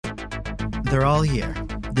They're all here.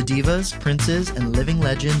 The divas, princes, and living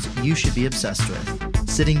legends you should be obsessed with.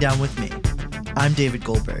 Sitting down with me. I'm David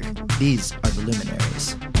Goldberg. These are the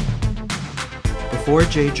Luminaries. Before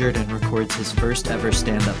Jurden records his first ever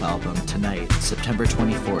stand-up album tonight, September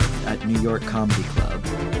 24th, at New York Comedy Club,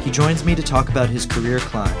 he joins me to talk about his career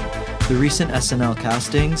climb, the recent SNL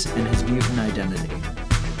castings, and his mutant identity.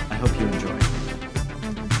 I hope you enjoy.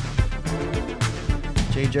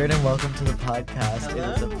 Jurden, welcome to the podcast.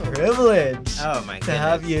 Hello. It is a privilege to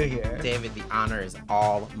have you here. David, the honor is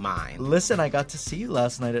all mine. Listen, I got to see you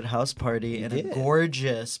last night at House Party in a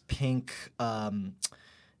gorgeous pink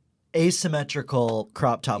asymmetrical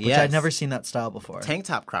crop top, which I'd never seen that style before. Tank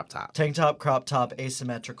top, crop top. Tank top, crop top,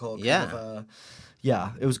 asymmetrical. Yeah,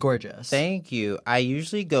 it was gorgeous. Thank you. I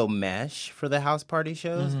usually go mesh for the house party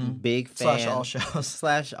shows. Big fan.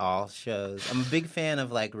 Slash all shows. I'm a big fan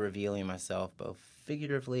of like revealing myself both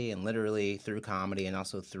figuratively and literally through comedy and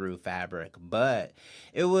also through fabric. But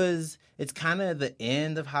it's kind of the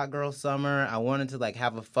end of Hot Girl Summer. I wanted to like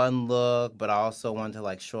have a fun look, but I also wanted to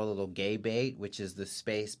like show a little gay bait, which is the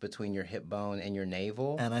space between your hip bone and your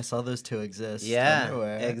navel. And I saw those two exist. Yeah,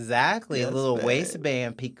 everywhere. Exactly. Yes, a little babe.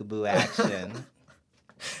 waistband peekaboo action.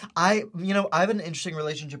 I have an interesting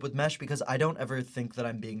relationship with mesh because I don't ever think that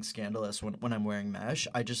I'm being scandalous when I'm wearing mesh.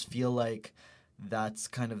 I just feel like that's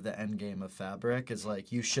kind of the end game of fabric, is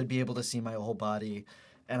like you should be able to see my whole body,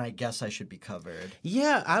 and I guess I should be covered.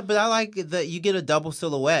 Yeah, but I like that you get a double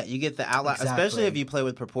silhouette. You get the outline, especially if you play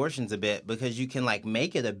with proportions a bit, because you can like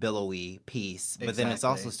make it a billowy piece, but then it's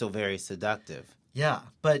also still very seductive. Yeah,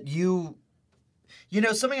 but you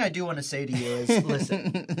know, something I do want to say to you is,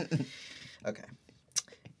 listen, okay.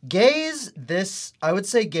 Gays this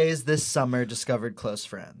summer discovered Close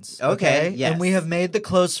Friends. Okay, yes. And we have made the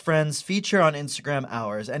Close Friends feature on Instagram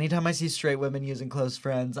ours. Anytime I see straight women using Close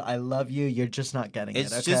Friends, I love you. You're just not getting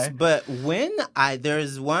it, okay? But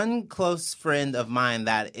there's one close friend of mine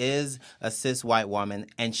that is a cis white woman,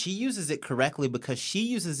 and she uses it correctly because she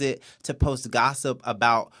uses it to post gossip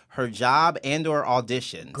about her job and or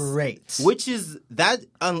auditions. Great. Which is that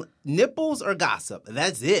nipples or gossip.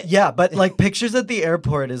 That's it. Yeah, but like pictures at the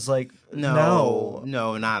airport is like no,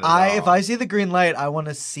 not at all. If I see the green light, I want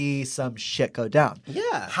to see some shit go down.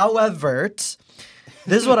 Yeah. However, this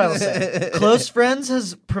is what I will say. Close Friends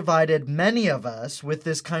has provided many of us with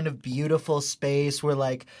this kind of beautiful space where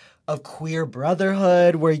like a queer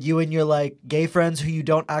brotherhood where you and your like gay friends who you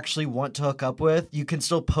don't actually want to hook up with, you can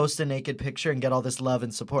still post a naked picture and get all this love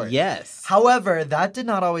and support. Yes. However, that did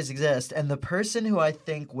not always exist, and the person who I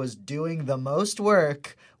think was doing the most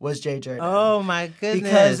work was Jurden. Oh my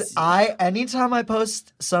goodness. Because anytime I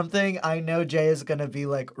post something, I know Jay is going to be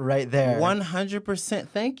like right there. 100%.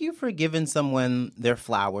 Thank you for giving someone their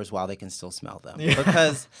flowers while they can still smell them. Yeah.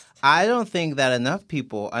 Because I don't think that enough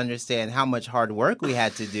people understand how much hard work we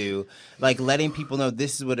had to do, like letting people know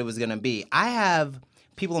this is what it was going to be. I have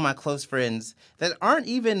people of my close friends that aren't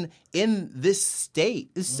even in this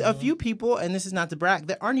state. A few people, and this is not to brag,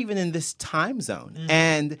 that aren't even in this time zone.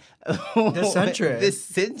 And this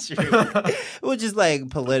century. Which is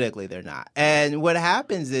like politically they're not. And what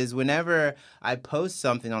happens is whenever I post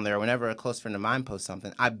something on there, whenever a close friend of mine posts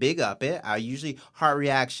something, I big up it. I usually heart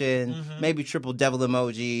reaction, maybe triple devil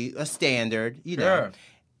emoji, a standard, you know.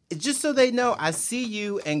 Just so they know I see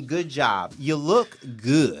you and good job. You look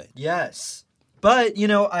good. Yes. But, you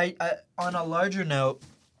know, I on a larger note,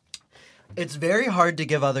 it's very hard to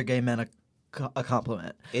give other gay men a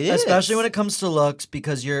compliment. It is. Especially when it comes to looks,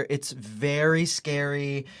 because it's very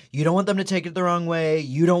scary. You don't want them to take it the wrong way.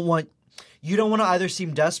 You don't want to either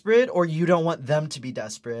seem desperate or you don't want them to be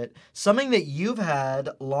desperate. Something that you've had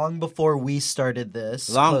long before we started this,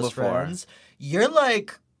 Close Friends, you're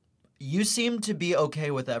like, you seem to be okay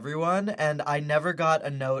with everyone, and I never got a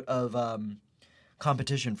note of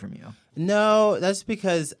competition from you. No, that's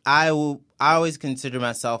because I always consider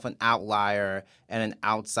myself an outlier and an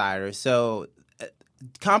outsider. So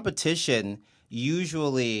competition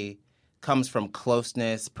usually comes from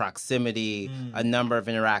closeness, proximity, a number of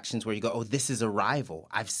interactions where you go, oh, this is a rival.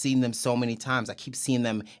 I've seen them so many times. I keep seeing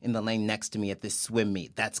them in the lane next to me at this swim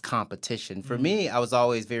meet. That's competition. For me, I was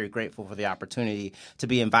always very grateful for the opportunity to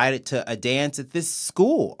be invited to a dance at this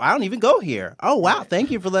school. I don't even go here. Oh, wow.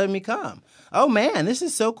 Thank you for letting me come. Oh, man, this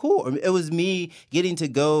is so cool. It was me getting to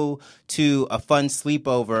go to a fun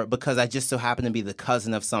sleepover because I just so happened to be the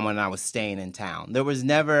cousin of someone and I was staying in town. There was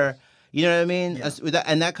never... You know what I mean? Yeah.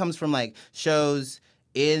 And that comes from, like, shows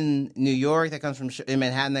in New York. That comes from in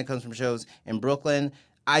Manhattan. That comes from shows in Brooklyn.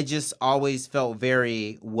 I just always felt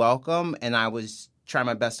very welcome, and I was try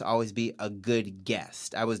my best to always be a good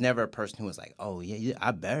guest. I was never a person who was like, oh, yeah,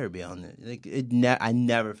 I better be on it. Like, I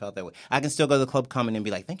never felt that way. I can still go to the club coming and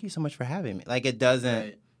be like, thank you so much for having me. Like, it doesn't.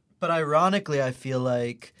 Right. But ironically, I feel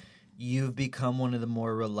like you've become one of the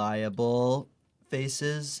more reliable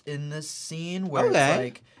faces in this scene where it's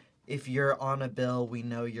like, if you're on a bill, we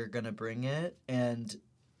know you're going to bring it. And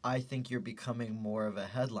I think you're becoming more of a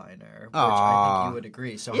headliner, which I think you would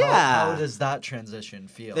agree. So how does that transition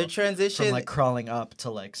feel? The transition from like crawling up to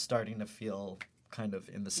like starting to feel kind of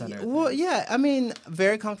in the center. Well, yeah, I mean,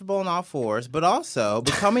 very comfortable on all fours, but also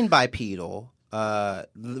becoming bipedal.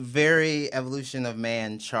 Very evolution of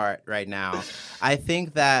man chart right now. I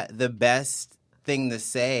think that the best thing to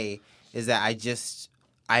say is that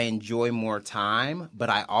I enjoy more time, but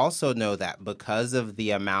I also know that because of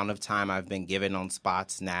the amount of time I've been given on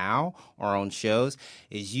spots now or on shows,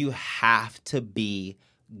 is you have to be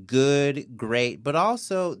good, great, but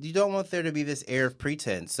also you don't want there to be this air of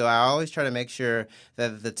pretense. So I always try to make sure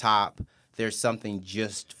that at the top there's something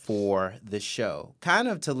just for the show, kind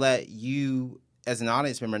of to let you as an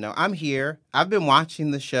audience member know, I'm here. I've been watching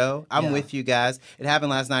the show. I'm with you guys. It happened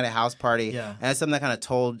last night at House Party. Yeah. And that's something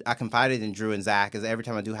I confided in Drew and Zach, is every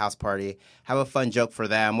time I do House Party, have a fun joke for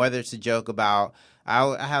them, whether it's a joke about, I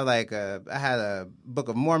had a Book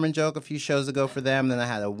of Mormon joke a few shows ago for them. Then I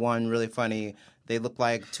had one really funny, they look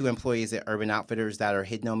like two employees at Urban Outfitters that are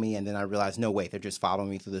hitting on me. And then I realized, no, wait, they're just following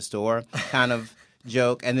me through the store kind of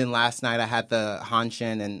joke. And then last night I had the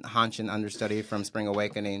Hanshin understudy from Spring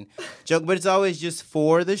Awakening joke, but it's always just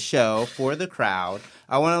for the show, for the crowd.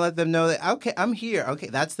 I want to let them know that, okay, I'm here. Okay,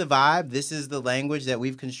 that's the vibe. This is the language that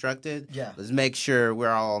we've constructed. Yeah. Let's make sure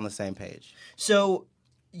we're all on the same page. So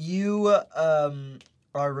you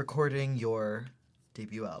are recording your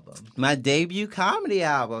debut album. My debut comedy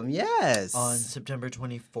album, yes. On September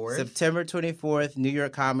 24th? September 24th, New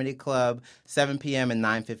York Comedy Club, 7 p.m. and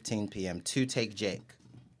 9:15 p.m. Two Take Jake.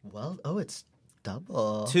 Well, it's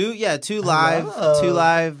double. Two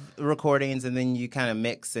live recordings, and then you kind of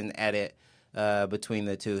mix and edit between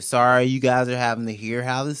the two. Sorry, you guys are having to hear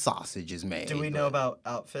how the sausage is made. Do we know about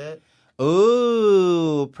outfit?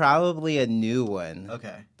 Ooh, probably a new one.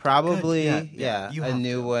 Okay. Probably, yeah a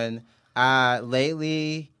new one.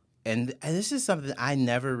 Lately, and this is something I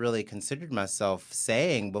never really considered myself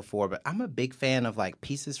saying before, but I'm a big fan of like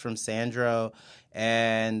Pieces from Sandro,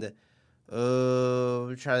 and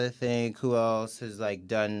I'm trying to think who else has like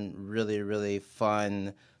done really, really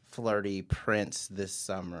fun, flirty prints this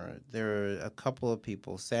summer. There are a couple of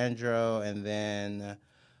people, Sandro, and then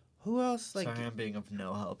who else? Like, sorry, I'm being of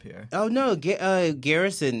no help here. Oh no,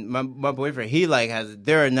 Garrison, my boyfriend. He like has.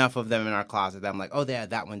 There are enough of them in our closet that I'm like, oh, they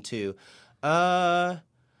had that one too.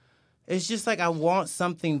 It's just like I want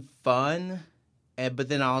something fun, but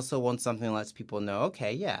then I also want something that lets people know,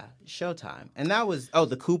 okay, yeah, showtime. And that was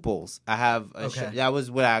the Couples. I have that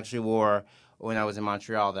was what I actually wore when I was in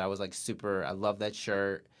Montreal. That I was like super. I love that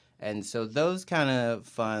shirt, and so those kind of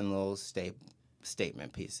fun little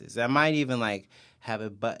statement pieces. I might even like have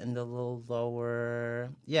it buttoned a little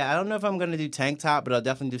lower. Yeah, I don't know if I'm going to do tank top, but I'll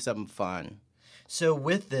definitely do something fun. So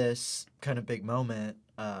with this kind of big moment,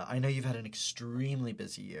 I know you've had an extremely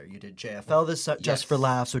busy year. You did JFL Just for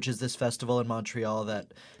Laughs, which is this festival in Montreal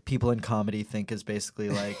that people in comedy think is basically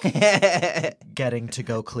like getting to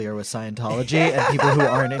go clear with Scientology, and people who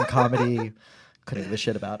aren't in comedy couldn't give a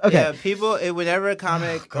shit about. Okay. Yeah, people, whenever a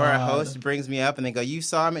comic or a host brings me up and they go, you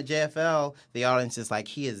saw him at JFL, the audience is like,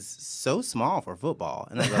 he is so small for football.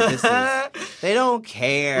 And I go, they don't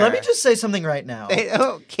care. Let me just say something right now. They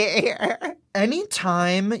don't care.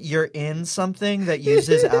 Anytime you're in something that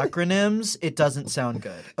uses acronyms, it doesn't sound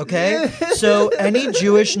good, okay? So any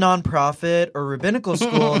Jewish nonprofit or rabbinical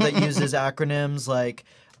school that uses acronyms like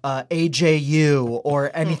AJU or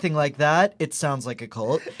anything like that, it sounds like a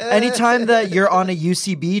cult. Anytime that you're on a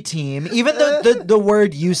UCB team, even the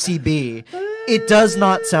word UCB, it does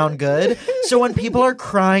not sound good. So when people are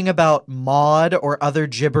crying about mod or other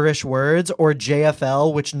gibberish words or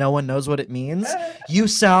JFL, which no one knows what it means, you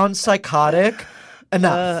sound psychotic.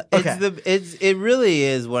 Enough. Okay. It really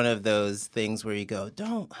is one of those things where you go,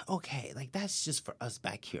 like that's just for us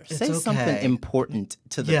back here. Say something important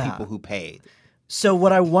to the people who paid. So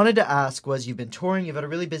what I wanted to ask was, you've been touring, you've had a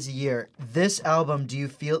really busy year. This album,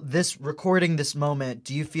 recording this moment,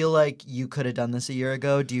 do you feel like you could have done this a year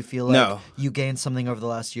ago? Do you feel like you gained something over the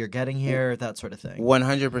last year getting here, that sort of thing?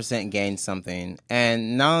 100% gained something.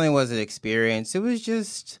 And not only was it experience, it was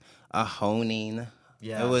just a honing.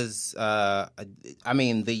 Yeah. It was,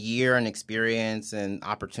 the year and experience and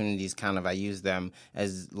opportunities I use them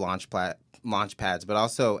as launch pads, but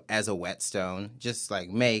also as a whetstone, just like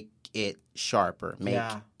make it sharper, make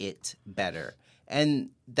it better. And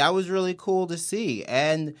that was really cool to see.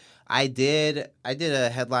 And I did a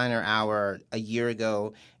headliner hour a year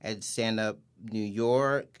ago at Stand Up New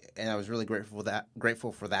York, and I was really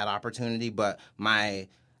grateful for that opportunity. But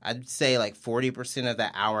I'd say like 40% of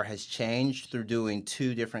that hour has changed through doing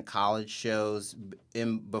 2 different college shows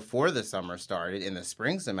before the summer started in the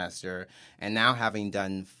spring semester, and now having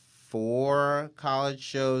done 4 college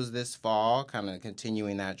shows this fall, kind of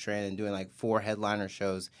continuing that trend and doing like 4 headliner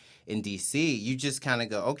shows in DC. You just kind of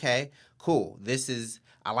go, okay, cool.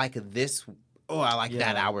 I like this. Oh, I like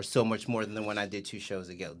that hour so much more than the one I did 2 shows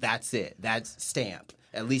ago. That's it. That's stamp.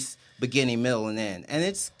 At least beginning, middle, and end. And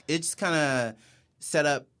it's kind of set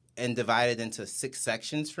up and divided into 6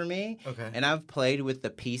 sections for me. Okay. And I've played with the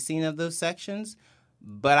piecing of those sections,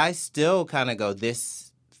 but I still kind of go,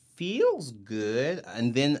 this feels good.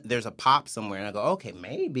 And then there's a pop somewhere, and I go, okay,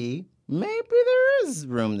 maybe there is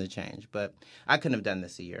room to change. But I couldn't have done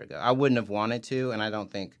this a year ago. I wouldn't have wanted to, and I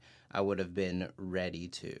don't think I would have been ready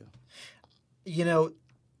to. You know,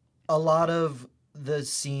 a lot of the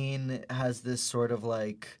scene has this sort of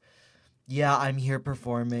like, yeah, I'm here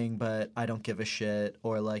performing, but I don't give a shit.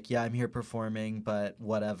 Or like, yeah, I'm here performing, but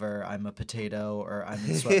whatever, I'm a potato, or I'm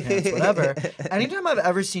in sweatpants, whatever. Anytime I've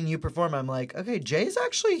ever seen you perform, I'm like, okay, Jay's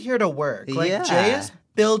actually here to work. Like, Jay is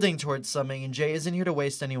building towards something, and Jay isn't here to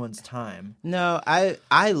waste anyone's time. No,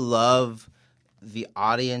 I love the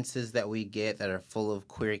audiences that we get that are full of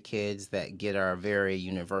queer kids that get our very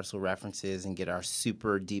universal references and get our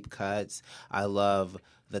super deep cuts. I love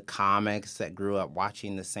the comics that grew up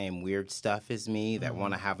watching the same weird stuff as me that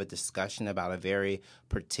want to have a discussion about a very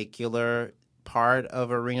particular part of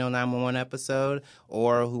a Reno 911 episode,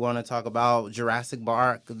 or who want to talk about Jurassic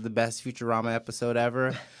Park, the best Futurama episode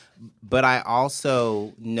ever. But I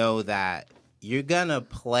also know that you're going to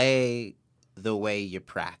play the way you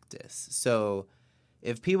practice. So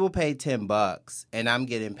if people pay $10 and I'm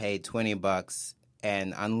getting paid $20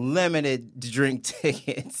 and unlimited drink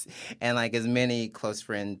tickets and like as many close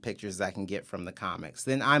friend pictures as I can get from the comics,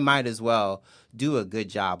 then I might as well do a good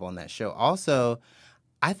job on that show. Also,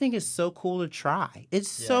 I think it's so cool to try.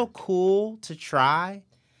 It's so cool to try.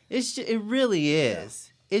 It really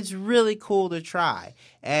is. Yeah. It's really cool to try.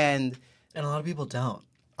 And a lot of people don't.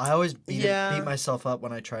 I always beat myself up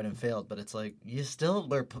when I tried and failed, but it's like you still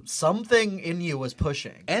were something in you was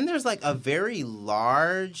pushing. And there's like a very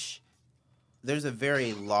large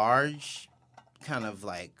kind of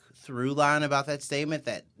like through line about that statement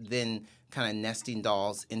that then kind of nesting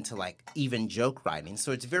dolls into like even joke writing.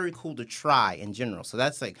 So it's very cool to try in general. So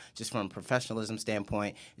that's like just from a professionalism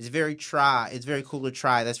standpoint, it's very cool to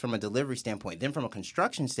try. That's from a delivery standpoint. Then from a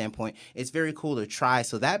construction standpoint, it's very cool to try.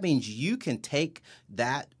 So that means you can take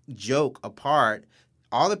that joke apart,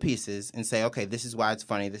 all the pieces, and say, okay, this is why it's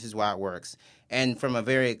funny, this is why it works. And from a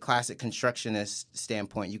very classic constructionist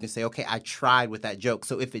standpoint, you can say, okay, I tried with that joke.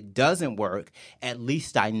 So if it doesn't work, at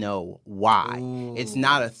least I know why. Ooh. It's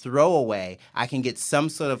not a throwaway. I can get some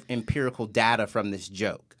sort of empirical data from this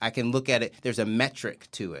joke. I can look at it. There's a metric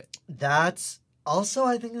to it. That's also,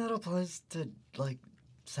 I think that applies to like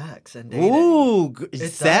sex and dating. Ooh,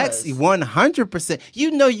 sex, 100%.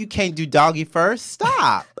 You know you can't do doggy first.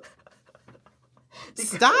 Stop.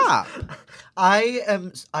 Stop.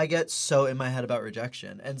 I get so in my head about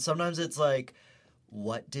rejection, and sometimes it's like,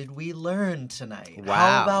 what did we learn tonight? Wow.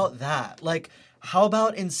 How about that? Like, how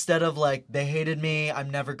about instead of like, they hated me, I'm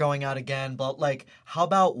never going out again, but like, how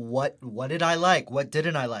about what did I like? What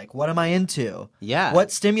didn't I like? What am I into? Yeah.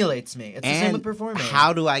 What stimulates me? It's the same with performing.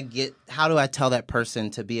 How do I tell that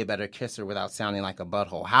person to be a better kisser without sounding like a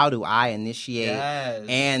butthole? How do I initiate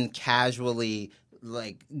and casually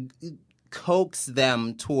like coax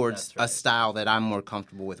them towards a style that I'm more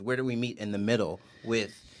comfortable with? Where do we meet in the middle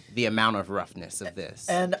with the amount of roughness of this?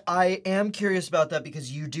 And I am curious about that because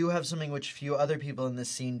you do have something which few other people in this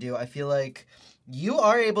scene do. I feel like you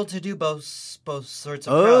are able to do both sorts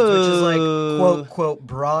of crowds, which is like quote quote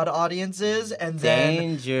broad audiences and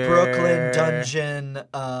then Brooklyn dungeon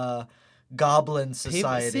goblin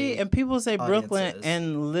society. People say Brooklyn,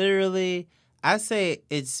 and literally I say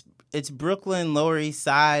it's Brooklyn, Lower East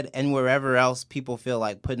Side, and wherever else people feel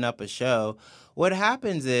like putting up a show. What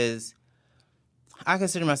happens is I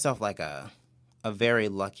consider myself like a very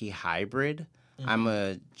lucky hybrid. Mm-hmm. I'm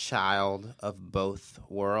a child of both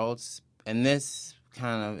worlds. And this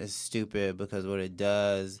kind of is stupid because what it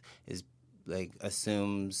does is like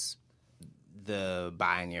assumes the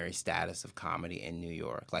binary status of comedy in New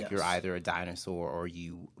York. Like Yes. you're either a dinosaur or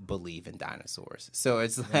you believe in dinosaurs. So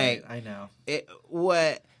it's like Right, I know.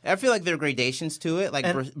 I feel like there are gradations to it. Like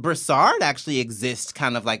And- Broussard actually exists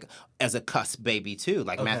kind of like as a cusp baby too.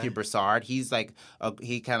 Like Okay. Matthew Broussard, he's like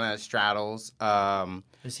he kind of straddles.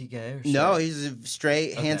 Is he gay or No, straight? he's a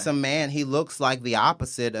straight, Okay. handsome man. He looks like the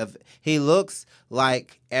opposite of. He looks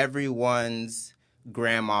like everyone's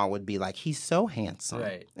grandma would be like, he's so handsome.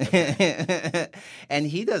 Right. And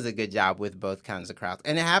he does a good job with both kinds of crowds.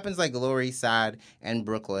 And it happens like Lower East Side and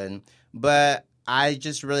Brooklyn. But I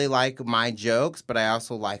just really like my jokes, but I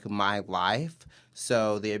also like my life.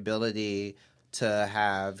 So the ability to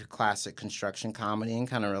have classic construction comedy and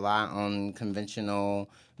kind of rely on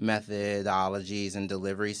conventional methodologies and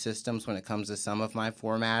delivery systems when it comes to some of my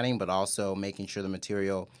formatting, but also making sure the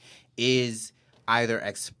material is either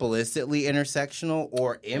explicitly intersectional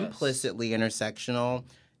or implicitly intersectional,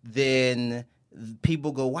 then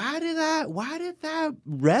people go, why did that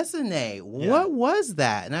resonate? What was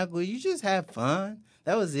that? And I go, you just had fun.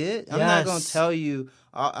 That was it. I'm not going to tell you.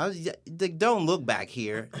 Don't look back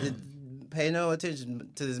here. Pay no attention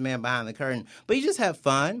to this man behind the curtain. But you just have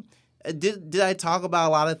fun. Did I talk about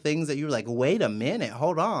a lot of things that you were like, wait a minute,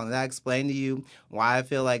 hold on? Did I explain to you why I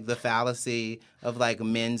feel like the fallacy of like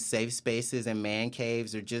men's safe spaces and man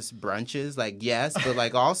caves are just brunches? Like, yes, but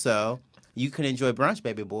like also you can enjoy brunch,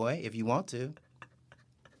 baby boy, if you want to.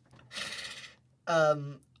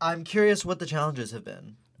 I'm curious what the challenges have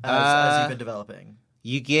been as you've been developing.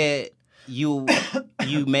 You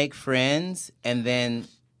make friends, and then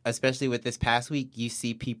especially with this past week, you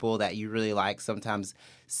see people that you really like sometimes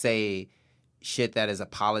say shit that is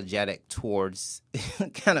apologetic towards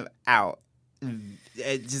kind of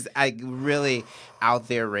really out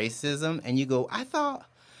there racism, and you go,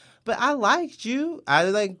 but I liked you. I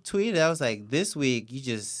like tweeted, I was like, this week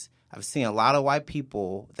I've seen a lot of white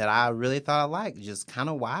people that I really thought I liked just kind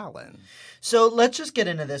of wilding. So let's just get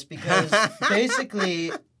into this because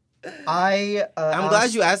basically I'm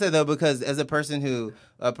glad you asked that, though, because as a person who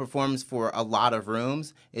performs for a lot of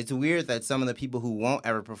rooms, it's weird that some of the people who won't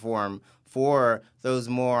ever perform for those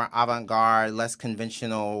more avant-garde, less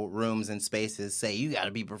conventional rooms and spaces say you got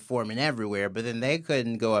to be performing everywhere, but then they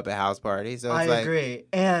couldn't go up at house parties. So it's I agree.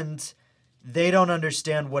 And they don't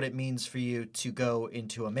understand what it means for you to go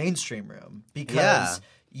into a mainstream room because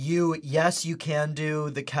you can do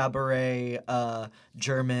the cabaret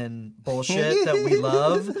German bullshit that we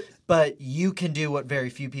love, but you can do what very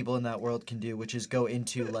few people in that world can do, which is go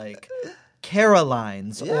into like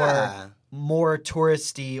Caroline's or more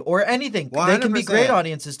touristy or anything. 100%. They can be great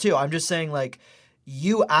audiences too. I'm just saying like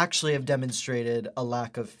you actually have demonstrated a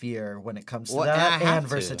lack of fear when it comes to that and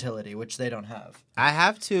versatility, which they don't have. I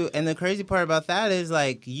have to. And the crazy part about that is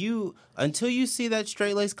like until you see that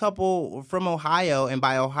straight-laced couple from Ohio, and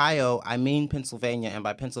by Ohio, I mean Pennsylvania, and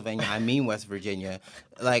by Pennsylvania, I mean West Virginia.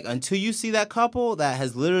 Like, until you see that couple that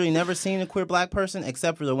has literally never seen a queer black person,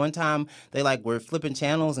 except for the one time they like were flipping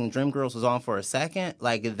channels and Dreamgirls was on for a second,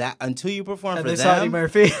 like that, until you perform and for they them, saw Eddie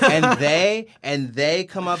Murphy. and they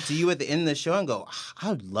come up to you at the end of the show and go,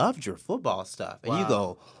 I loved your football stuff. And you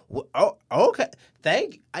go, oh, okay.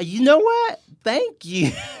 You know what? Thank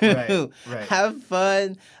you. Right. Have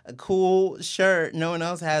fun. A cool shirt. No one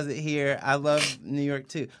else has it here. I love New York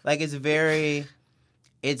too. Like it's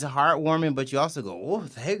heartwarming, but you also go, oh,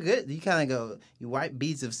 they're good. You kind of go, you wipe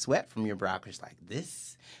beads of sweat from your brow because like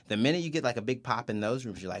this. The minute you get like a big pop in those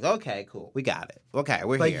rooms, you're like, okay, cool, we got it. Okay,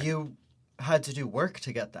 we're here. But you had to do work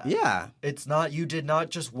to get that. Yeah. It's not, you did not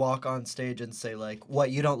just walk on stage and say like, what,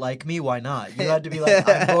 you don't like me? Why not? You had to be like,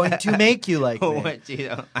 I'm going to make you like me. What, you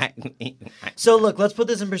don't like me? So look, let's put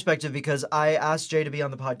this in perspective because I asked Jay to be on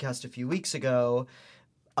the podcast a few weeks ago.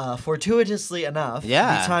 Fortuitously enough,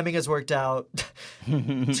 the timing has worked out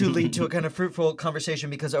to lead to a kind of fruitful conversation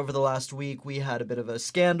because over the last week we had a bit of a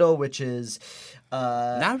scandal, which is...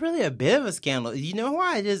 Not really a bit of a scandal. You know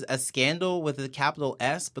why it is a scandal with a capital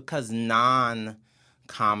S? Because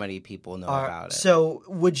non-comedy people know about it. So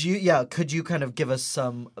could you kind of give us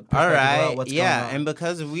some perspective about what's going on? And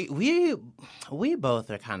because we both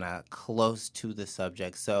are kind of close to the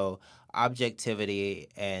subject, so objectivity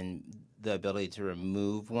and the ability to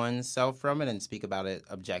remove oneself from it and speak about it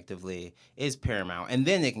objectively is paramount. And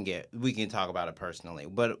then we can talk about it personally.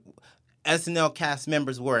 But SNL cast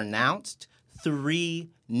members were announced. 3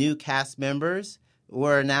 new cast members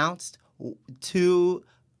were announced, 2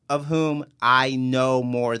 of whom I know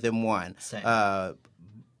more than one. Same. But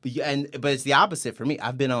it's the opposite for me.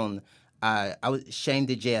 I've been on Shane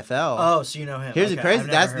did JFL. Oh, so you know him. Here's the crazy.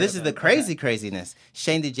 This is the craziness.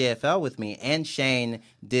 Shane did JFL with me, and Shane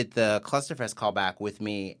did the Clusterfest callback with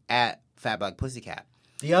me at Fat Black Pussycat.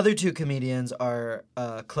 The other two comedians are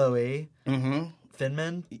Chloe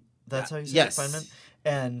Finman. That's how you say yes. it, Feynman?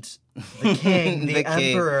 And the king, the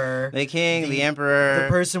emperor. The king, the emperor. The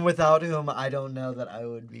person without whom I don't know that I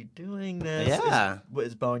would be doing this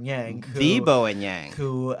is Bowen Yang. The Bowen Yang.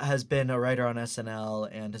 Who has been a writer on SNL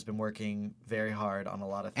and has been working very hard on a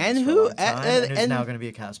lot of things and for a long time, and who's now going to be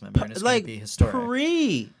a cast member and is going to be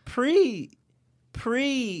historic. Pre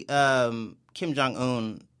Kim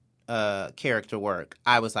Jong-un character work,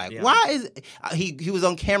 I was like, why is... He was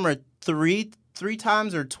on camera three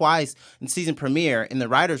times or twice in season premiere in the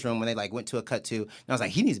writer's room when they like went to a cut to, and I was like,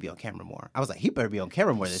 he needs to be on camera more. I was like, he better be on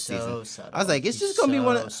camera more this season. Subtle. I was like, it's just gonna be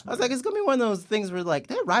one of, I was like, it's gonna be one of those things where like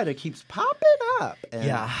that writer keeps popping up.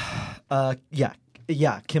 And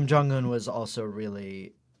Kim Jong-un was also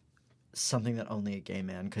really something that only a gay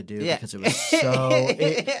man could do because it was so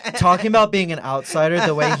talking about being an outsider,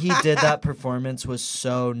 the way he did that performance was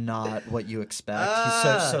so not what you expect.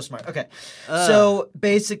 He's so smart. Okay. So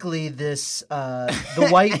basically this the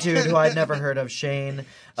white dude who I'd never heard of, Shane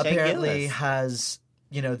apparently Gillis. has,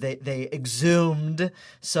 they exhumed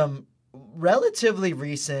some relatively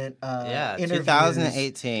recent interviews.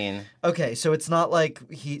 2018. Okay, so it's not like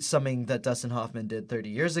something that Dustin Hoffman did 30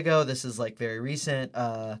 years ago. This is like very recent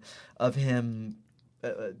of him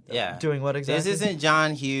doing what exactly? This isn't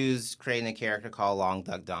John Hughes creating a character called Long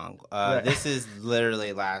Duck Dong. This is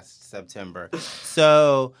literally last September.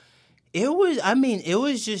 So it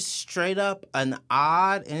was just straight up an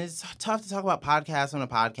odd, and it's tough to talk about podcasts on a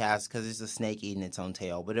podcast because it's a snake eating its own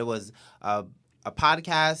tail, but it was a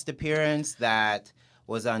podcast appearance that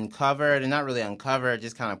was uncovered, and not really uncovered,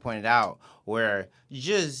 just kind of pointed out, where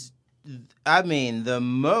the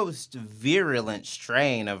most virulent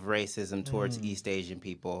strain of racism towards East Asian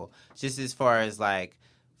people, just as far as like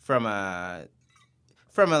from a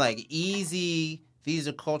like easy, these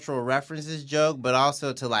are cultural references joke, but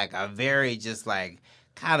also to like a very just like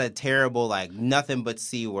kind of terrible, like nothing but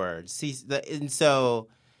C words. And so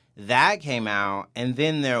that came out, and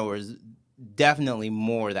then there was definitely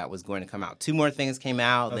more that was going to come out. Two more things came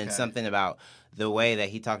out, then something about the way that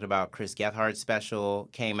he talked about Chris Gethard's special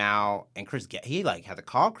came out, and he like had to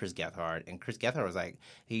call Chris Gethard, and Chris Gethard was like,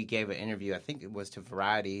 he gave an interview, I think it was to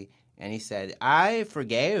Variety, and he said, I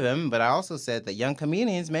forgave him, but I also said that young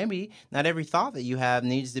comedians, maybe not every thought that you have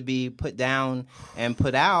needs to be put down and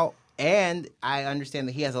put out, and I understand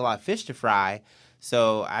that he has a lot of fish to fry.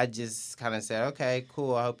 So I just kind of said, okay,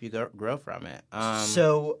 cool. I hope you grow from it.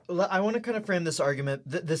 So I want to kind of frame this argument,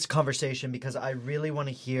 this conversation, because I really want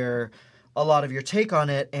to hear a lot of your take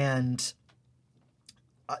on it. And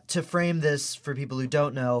to frame this for people who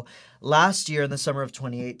don't know, last year in the summer of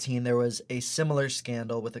 2018, there was a similar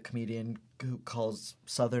scandal with a comedian who calls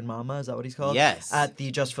Southern Mama. Is that what he's called? Yes. At the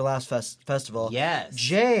Just for Laughs festival. Yes.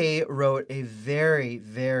 Jay wrote a very,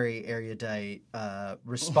 very erudite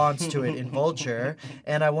response to it in Vulture,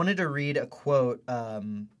 and I wanted to read a quote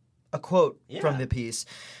from the piece.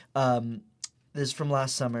 This is from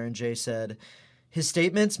last summer, and Jay said, his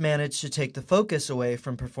statements managed to take the focus away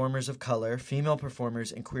from performers of color, female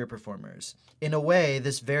performers, and queer performers. In a way,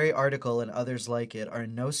 this very article and others like it are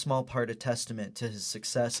in no small part a testament to his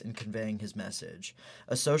success in conveying his message.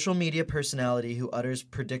 A social media personality who utters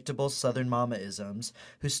predictable Southern Mama-isms,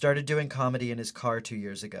 who started doing comedy in his car 2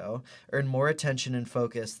 years ago, earned more attention and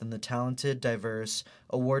focus than the talented, diverse,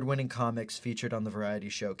 award-winning comics featured on the Variety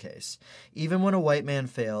Showcase. Even when a white man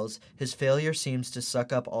fails, his failure seems to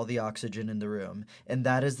suck up all the oxygen in the room, and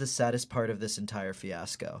that is the saddest part of this entire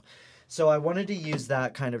fiasco. So I wanted to use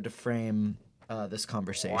that kind of to frame this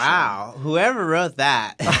conversation. Wow. Whoever wrote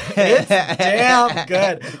that. It's damn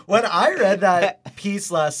good. When I read that piece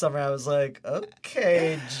last summer, I was like,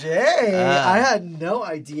 okay, Jay. I had no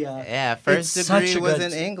idea. Yeah, first degree was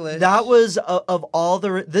in English. That was, of all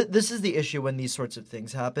the... this is the issue when these sorts of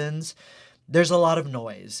things happens. There's a lot of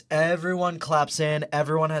noise. Everyone claps in.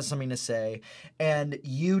 Everyone has something to say. And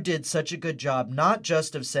you did such a good job, not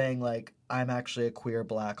just of saying, like, I'm actually a queer,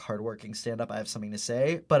 black, hardworking stand-up, I have something to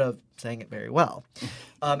say, but of saying it very well.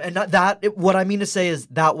 And what I mean to say is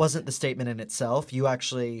that wasn't the statement in itself. You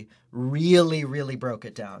actually really, really broke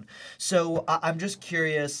it down. So I'm just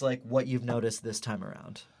curious, like, what you've noticed this time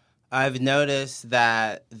around. I've noticed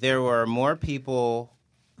that there were more people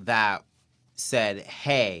that said,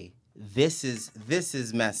 hey, this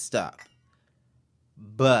is messed up.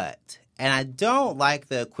 But, and I don't like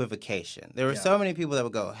the equivocation. There were so many people that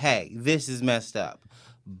would go, hey, this is messed up.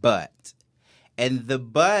 But, and the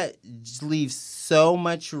but just leaves so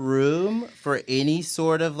much room for any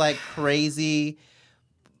sort of like crazy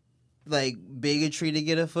like bigotry to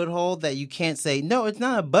get a foothold that you can't say, no, it's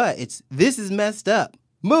not a but. It's this is messed up.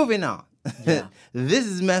 Moving on. Yeah. This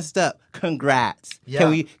is messed up. Congrats.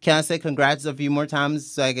 Yeah. Can I say congrats a few more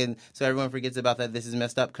times so everyone forgets about that? This is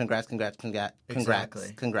messed up. Congrats.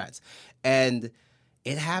 Exactly. Congrats. And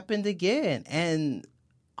it happened again. And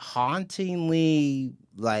hauntingly,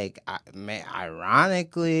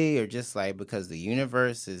 ironically, or just like because the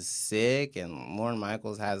universe is sick and Lorne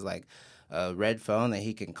Michaels has like a red phone that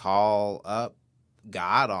he can call up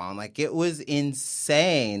God on. Like, it was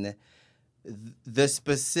insane. The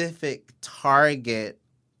specific target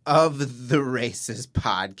of the Racist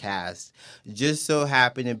podcast just so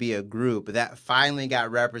happened to be a group that finally got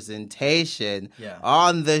representation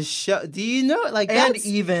on the show. Do you know? Like, and that's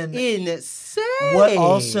even insane.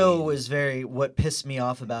 What pissed me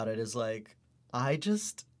off about it is like,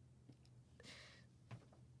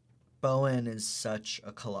 Bowen is such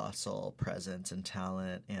a colossal presence and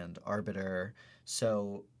talent and arbiter.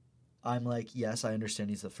 So I'm like, yes, I understand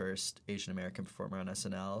he's the first Asian American performer on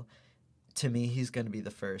SNL. To me, he's going to be the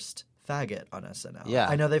first faggot on SNL. Yeah.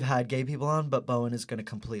 I know they've had gay people on, but Bowen is going to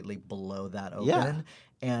completely blow that open. Yeah.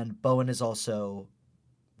 And Bowen is also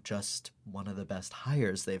just one of the best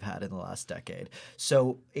hires they've had in the last decade.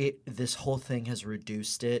 So this whole thing has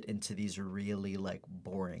reduced it into these really like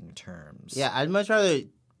boring terms. Yeah, I'd much rather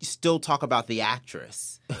still talk about the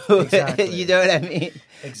actress. Exactly. You know what I mean?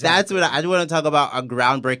 Exactly. That's what I want to talk about. A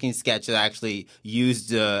groundbreaking sketch that actually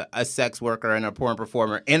used a sex worker and a porn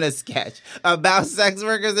performer in a sketch about sex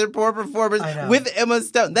workers and porn performers with Emma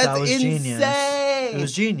Stone. That was insane. Genius. It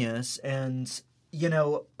was genius. And, you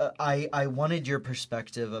know, I wanted your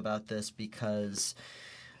perspective about this because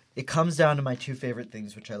it comes down to my two favorite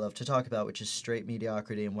things, which I love to talk about, which is straight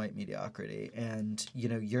mediocrity and white mediocrity. And, you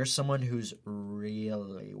know, you're someone who's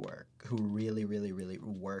really works,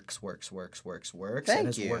 and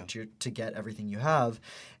has worked to get everything you have.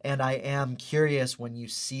 And I am curious when you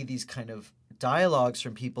see these kind of dialogues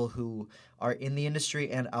from people who are in the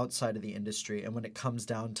industry and outside of the industry, and when it comes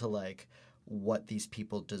down to, like, what these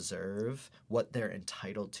people deserve, what they're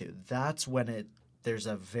entitled to, that's when there's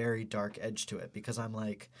a very dark edge to it, because I'm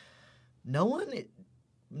like, no one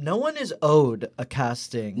is owed a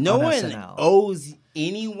casting on SNL. No one owes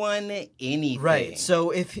anyone anything. Right.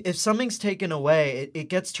 So if something's taken away, it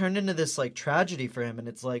gets turned into this like tragedy for him, and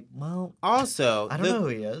it's like, well, also, I don't know who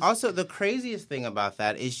he is. Also, the craziest thing about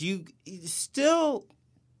that is you go,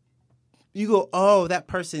 oh, that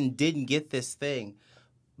person didn't get this thing.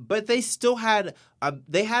 But they still had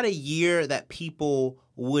a year that people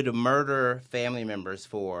would murder family members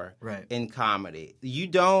for in comedy. You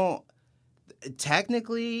don't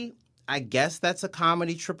technically, I guess that's a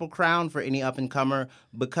comedy triple crown for any up and comer,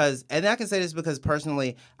 because, and I can say this because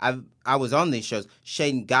personally I was on these shows.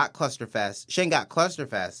 Shane got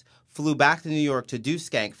Clusterfest, flew back to New York to do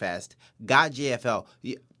Skankfest, got JFL.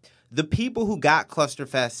 The people who got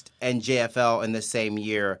Clusterfest and JFL in the same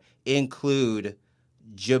year include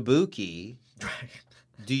Jabuki.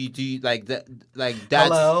 Do you like that? Like, that's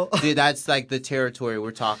Hello? That's like the territory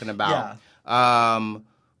we're talking about. Yeah.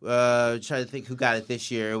 Trying to think who got it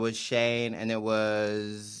this year. It was Shane, and it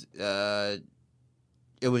was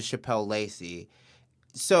Chappelle Lacey.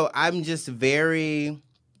 So I'm just I'm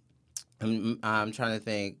trying to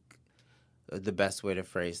think the best way to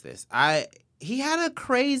phrase this. He had a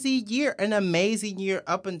crazy year, an amazing year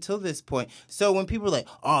up until this point. So when people are like,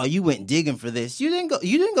 "Oh, you went digging for this," you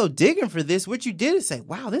didn't go digging for this. What you did is say,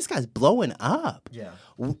 "Wow, this guy's blowing up." Yeah.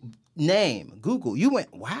 Name, Google. You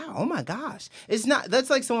went, "Wow, oh my gosh." It's not.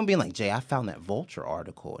 That's like someone being like, "Jay, I found that Vulture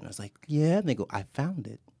article," and I was like, "Yeah." And they go, "I found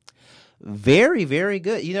it." Very, very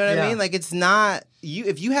good. You know what I mean? Like, it's not you.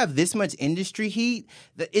 If you have this much industry heat,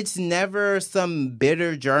 it's never some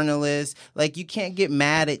bitter journalist. Like, you can't get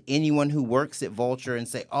mad at anyone who works at Vulture and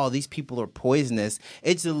say, "Oh, these people are poisonous."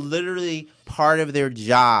 It's literally part of their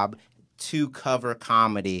job to cover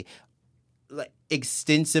comedy, like,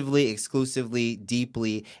 extensively, exclusively,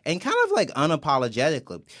 deeply, and kind of like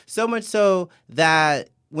unapologetically. So much so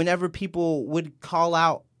that whenever people would call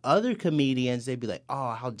out other comedians, they'd be like,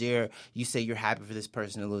 "Oh, how dare you say you're happy for this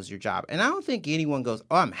person to lose your job?" And I don't think anyone goes,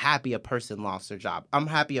 "Oh, I'm happy a person lost their job. I'm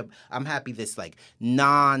happy this like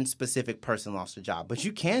non-specific person lost their job." But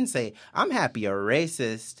you can say, "I'm happy a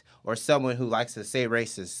racist or someone who likes to say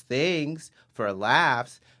racist things for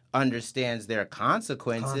laughs understands their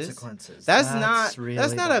consequences." That's not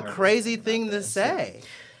a crazy thing to say.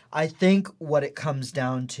 I think what it comes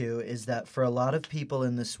down to is that for a lot of people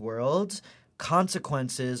in this world,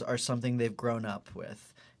 consequences are something they've grown up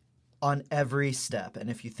with. on every step. And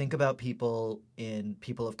if you think about people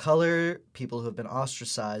of color, people who have been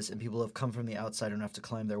ostracized, and people who have come from the outside and have to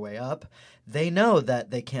climb their way up, they know that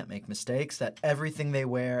they can't make mistakes, that everything they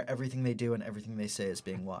wear, everything they do, and everything they say is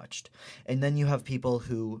being watched. And then you have people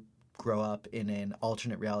who grow up in an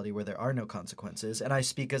alternate reality where there are no consequences. And I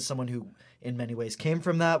speak as someone who in many ways came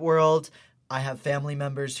from that world. I have family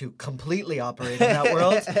members who completely operate in that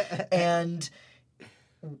world. And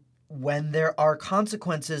when there are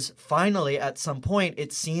consequences, finally, at some point,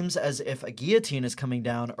 it seems as if a guillotine is coming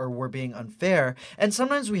down or we're being unfair. And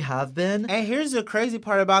sometimes we have been. And here's the crazy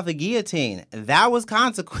part about the guillotine. That was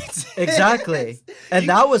consequences. Exactly. And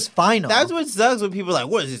that was final. That's what sucks when people are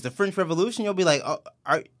like, what is this, the French Revolution? You'll be like,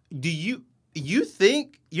 do you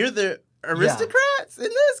think you're the aristocrats in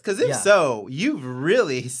this? Because if so, you've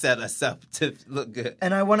really set us up to look good.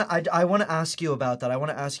 And I want to ask you about that. I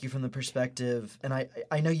want to ask you from the perspective, and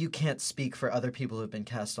I know you can't speak for other people who have been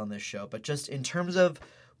cast on this show, but just in terms of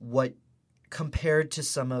what compared to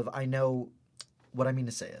some of, I know what I mean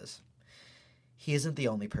to say is, he isn't the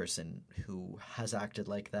only person who has acted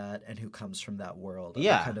like that and who comes from that world of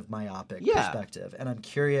a kind of myopic perspective. And I'm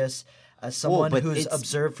curious, as someone who's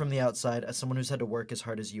observed from the outside, as someone who's had to work as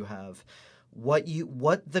hard as you have, what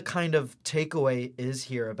the kind of takeaway is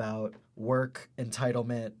here about work,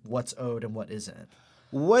 entitlement, what's owed and what isn't.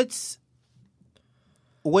 What's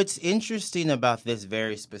interesting about this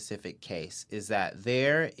very specific case is that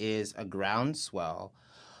there is a groundswell,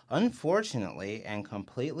 unfortunately, and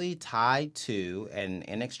completely tied to and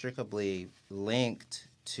inextricably linked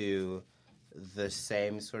to the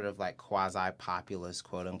same sort of like quasi-populist,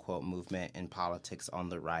 quote-unquote, movement in politics on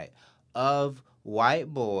the right of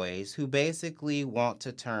white boys who basically want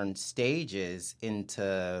to turn stages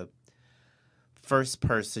into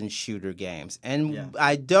first-person shooter games. And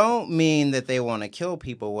I don't mean that they want to kill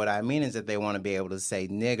people. What I mean is that they want to be able to say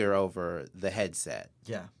nigger over the headset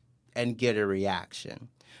and get a reaction.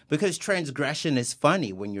 Because transgression is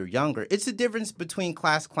funny when you're younger. It's the difference between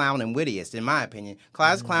class clown and wittiest, in my opinion.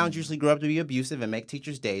 Class clowns usually grow up to be abusive and make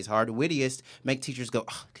teachers' days hard. Wittiest make teachers go,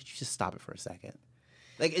 oh, could you just stop it for a second?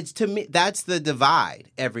 Like, it's to me, that's the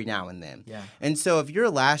divide every now and then. Yeah. And so if you're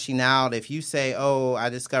lashing out, if you say, oh, I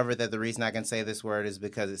discovered that the reason I can say this word is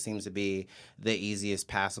because it seems to be the easiest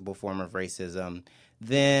passable form of racism,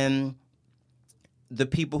 then the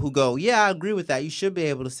people who go, yeah, I agree with that, you should be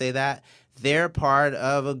able to say that, they're part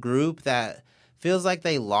of a group that feels like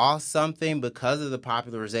they lost something because of the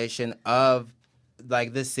popularization of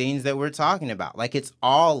like the scenes that we're talking about. Like, it's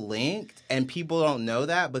all linked, and people don't know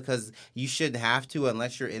that because you shouldn't have to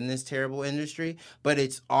unless you're in this terrible industry, but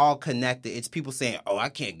it's all connected. It's people saying, oh, I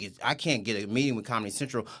can't get a meeting with Comedy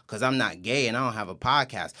Central because I'm not gay and I don't have a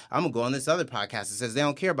podcast. I'm going to go on this other podcast that says they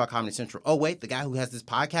don't care about Comedy Central. Oh, wait, the guy who has this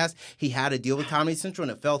podcast, he had a deal with Comedy Central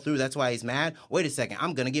and it fell through. That's why he's mad. Wait a second.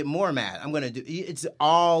 I'm going to get more mad. It's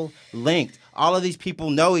all linked. All of these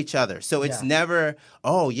people know each other. So it's never,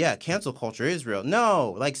 oh, yeah, cancel culture is real.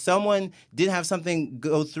 No, like someone did have something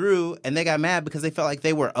go through and they got mad because they felt like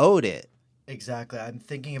they were owed it. Exactly. I'm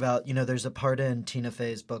thinking about, there's a part in Tina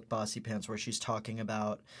Fey's book, Bossy Pants, where she's talking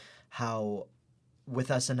about how with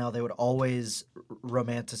SNL, they would always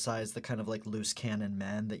romanticize the kind of like loose cannon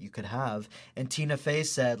men that you could have. And Tina Fey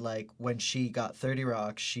said, like, when she got 30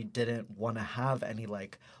 Rock, she didn't want to have any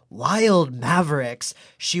like wild mavericks.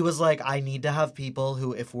 She was like, I need to have people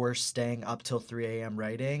who, if we're staying up till 3 a.m.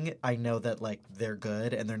 writing, I know that like they're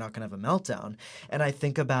good and they're not going to have a meltdown. And I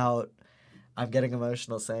think about, I'm getting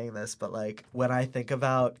emotional saying this, but like when I think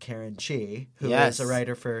about Karen Chi, who is a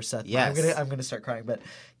writer for Seth Meyers, I'm gonna start crying. But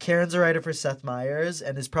Karen's a writer for Seth Meyers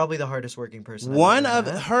and is probably the hardest working person. One of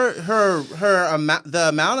the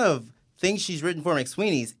amount of things she's written for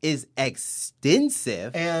McSweeney's is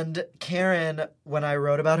extensive. And Karen, when I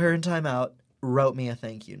wrote about her in Time Out, wrote me a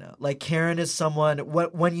thank you note. Like, Karen is someone,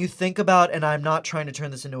 when you think about, and I'm not trying to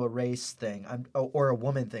turn this into a race thing or a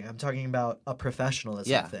woman thing, I'm talking about a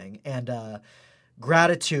professionalism thing. And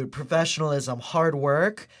gratitude, professionalism, hard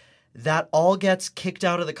work, that all gets kicked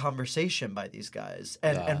out of the conversation by these guys.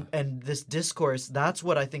 And this discourse, that's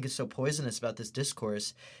what I think is so poisonous about this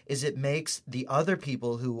discourse, is it makes the other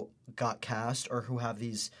people who got cast or who have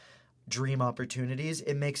these dream opportunities,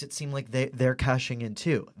 it makes it seem like they're cashing in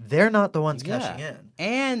too. They're not the ones cashing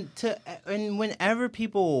in. And whenever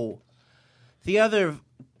people, the other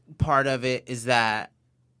part of it is that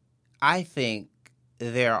I think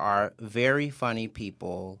there are very funny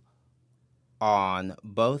people on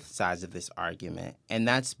both sides of this argument, and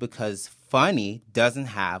that's because funny doesn't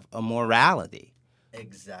have a morality.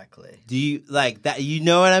 Exactly. Do you like that? You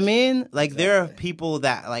know what I mean? Like there are Exactly. people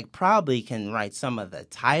that like probably can write some of the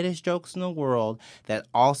tightest jokes in the world that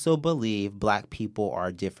also believe black people are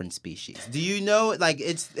a different species. Do you know? Like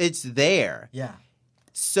it's there. Yeah.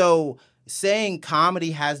 So saying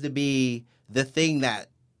comedy has to be the thing that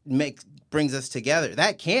brings us together,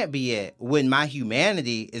 that can't be it when my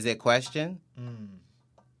humanity is at question.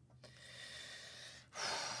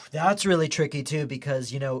 That's really tricky too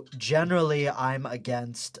because, generally I'm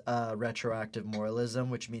against retroactive moralism,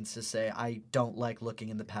 which means to say I don't like looking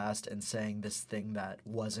in the past and saying this thing that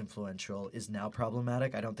was influential is now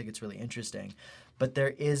problematic. I don't think it's really interesting. But there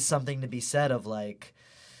is something to be said of like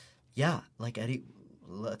Eddie,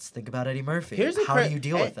 let's think about Eddie Murphy. How do you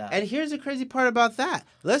deal with that? And here's the crazy part about that.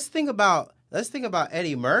 Let's think about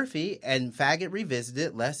Eddie Murphy and Faggot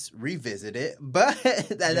Revisited. Let's revisit it. But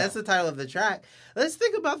that's the title of the track. Let's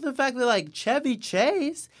think about the fact that like Chevy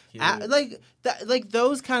Chase, like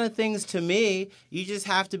those kind of things to me, you just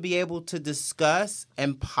have to be able to discuss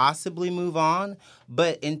and possibly move on.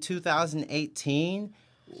 But in 2018,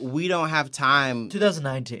 we don't have time.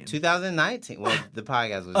 2019. 2019. Well, the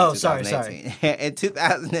podcast was in 2018. Sorry. In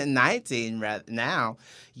 2019, now,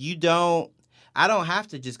 I don't have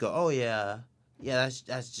to just go, oh, yeah, that's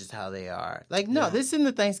just how they are. Like, no, this isn't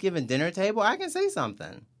the Thanksgiving dinner table. I can say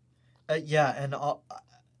something. And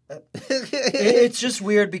it's just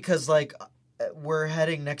weird because, like, we're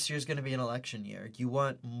heading, next year's going to be an election year. You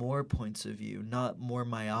want more points of view, not more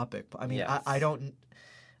myopic. I mean, yes.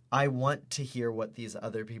 I want to hear what these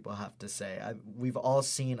other people have to say. We've all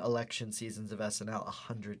seen election seasons of SNL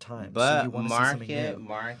 100 times. But so you want to see something new.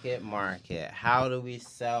 Market. How do we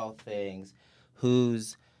sell things?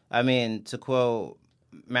 To quote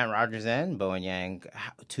Matt Rogers and Bowen Yang,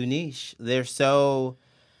 too niche. They're so,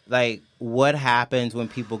 like, what happens when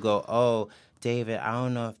people go, oh, David, I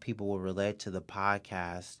don't know if people will relate to the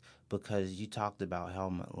podcast because you talked about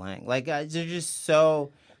Helmut Lang. Like, there's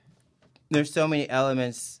so many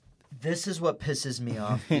elements. This is what pisses me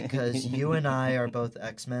off because you and I are both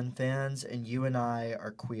X-Men fans and you and I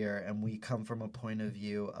are queer and we come from a point of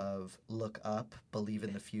view of look up, believe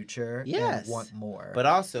in the future, and want more. But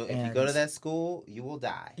also, if you go to that school, you will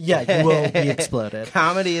die. Yeah, you will be exploded.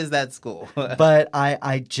 Comedy is that school. But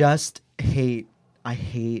I just hate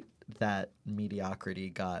that mediocrity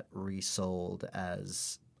got resold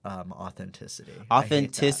as authenticity.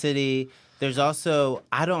 Authenticity. There's also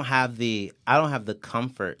I don't have the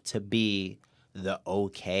comfort to be the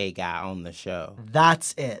okay guy on the show.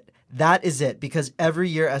 That's it. That is it. Because every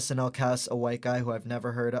year SNL casts a white guy who I've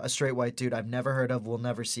never heard of, a straight white dude I've never heard of, will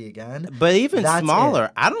never see again. But even smaller,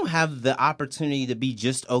 I don't have the opportunity to be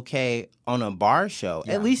just okay on a bar show.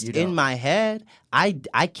 Yeah, at least in my head, I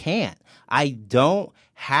can't. I don't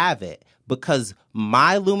have it. Because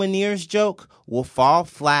my Lumineers joke will fall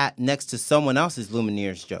flat next to someone else's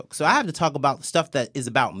Lumineers joke. So I have to talk about stuff that is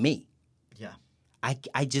about me. Yeah.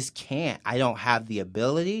 I just can't. I don't have the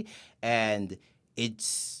ability. And it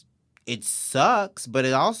sucks, but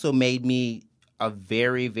it also made me a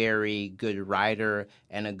very, very good writer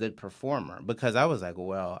and a good performer. Because I was like,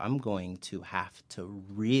 well, I'm going to have to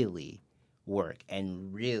really work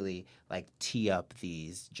and really like tee up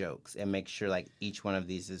these jokes and make sure like each one of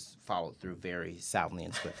these is followed through very soundly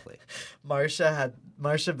and swiftly. Marsha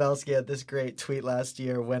Belsky had this great tweet last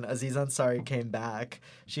year when Aziz Ansari came back.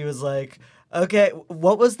 She was like, okay,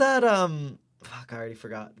 what was that fuck, I already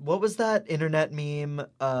forgot. What was that internet meme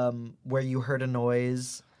where you heard a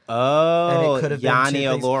noise? Oh, and it could have Yanni been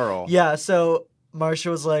or Laurel. Yeah, so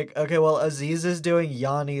Marsha was like, okay, well, Aziz is doing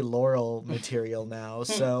Yanni Laurel material now,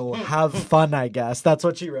 so have fun, I guess. That's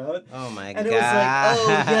what she wrote. Oh, my God. And it was like, oh,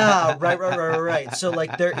 yeah, right. So,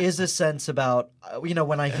 like, there is a sense about,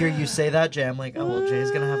 when I hear you say that, Jay, I'm like, oh, well,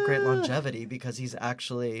 Jay's going to have great longevity because he's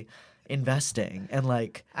actually investing and,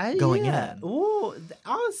 like, going in. Ooh,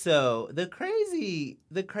 also, the crazy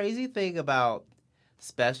thing about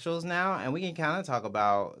specials now, and we can kind of talk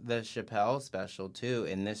about the Chappelle special too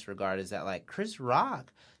in this regard, is that like Chris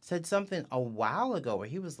Rock said something a while ago where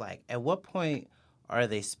he was like, at what point are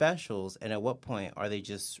they specials and at what point are they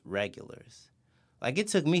just regulars? Like, it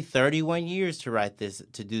took me 31 years to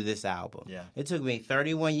do this album. Yeah. It took me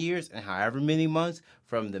 31 years and however many months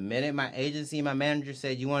from the minute my agency, my manager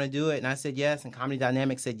said, you want to do it? And I said yes. And Comedy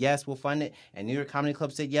Dynamics said yes, we'll fund it. And New York Comedy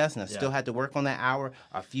Club said yes. And I still had to work on that hour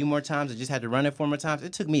a few more times. I just had to run it 4 more times.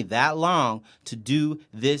 It took me that long to do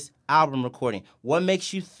this album recording. What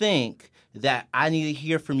makes you think that I need to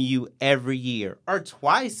hear from you every year or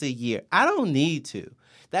twice a year? I don't need to.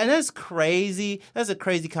 That's crazy. That's a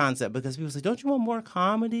crazy concept because people say, don't you want more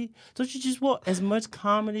comedy? Don't you just want as much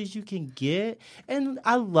comedy as you can get? And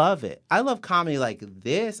I love it. I love comedy like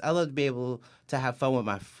this. I love to be able to have fun with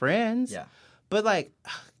my friends. Yeah. But like,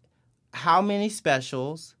 how many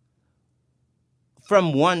specials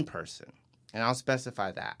from one person? And I'll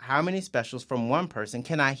specify that. How many specials from one person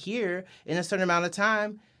can I hear in a certain amount of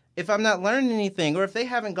time if I'm not learning anything or if they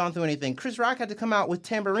haven't gone through anything? Chris Rock had to come out with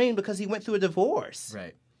Tambourine because he went through a divorce.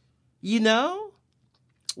 Right. You know?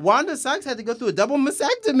 Wanda Sykes had to go through a double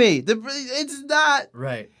mastectomy. It's not...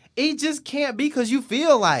 Right. It just can't be because you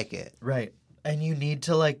feel like it. Right. And you need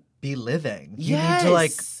to, like, be living. You Yes. need to,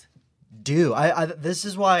 like... do. This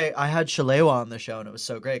is why I had Shalewa on the show, and it was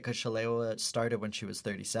so great because Shalewa started when she was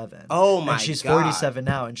 37. Oh my And she's God. 47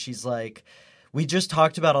 now, and she's like, we just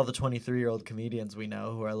talked about all the 23-year-old comedians we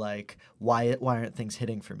know who are like, why aren't things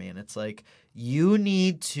hitting for me? And it's like, you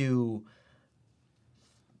need to,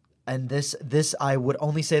 and this I would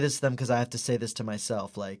only say this to them because I have to say this to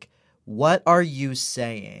myself, like, what are you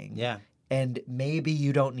saying? Yeah. And maybe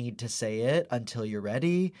you don't need to say it until you're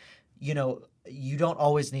ready. You know, you don't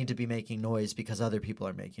always need to be making noise because other people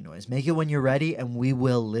are making noise. Make it when you're ready, and we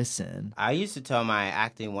will listen. I used to tell my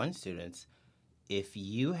Acting 1 students, if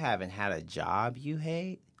you haven't had a job you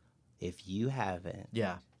hate, if you haven't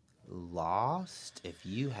lost, if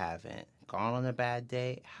you haven't gone on a bad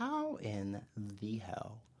day, how in the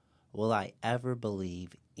hell will I ever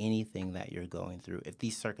believe anything that you're going through if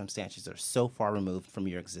these circumstances are so far removed from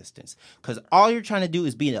your existence? Because all you're trying to do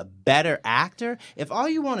is be a better actor. If all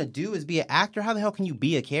you want to do is be an actor, how the hell can you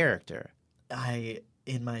be a character?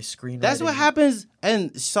 In my screenwriting... That's what happens.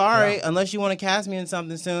 And sorry, unless you want to cast me in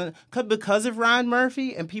something soon, because of Ryan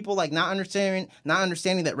Murphy and people like not understanding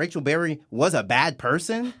that Rachel Berry was a bad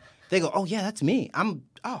person, they go, oh yeah, that's me. I'm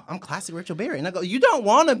classic Rachel Berry. And I go, you don't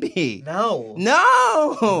want to be. No.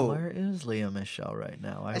 Where is Leah Michele right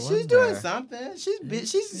now? She's doing something.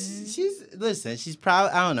 She's listen, she's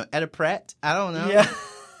probably, I don't know, at a Pret. I don't know. Yeah.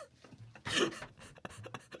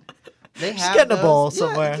 She's getting a bowl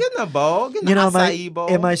somewhere. Getting a bowl. Getting an acai bowl.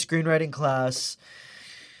 In my screenwriting class,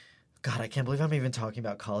 God, I can't believe I'm even talking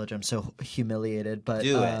about college. I'm so humiliated. But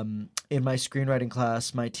in my screenwriting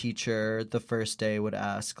class, my teacher the first day would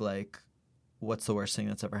ask, like, what's the worst thing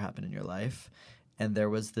that's ever happened in your life? And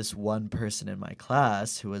there was this one person in my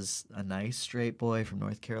class who was a nice straight boy from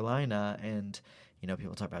North Carolina. And, you know,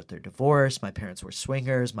 people talk about their divorce. My parents were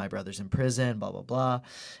swingers. My brother's in prison, blah, blah, blah.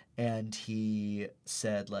 And he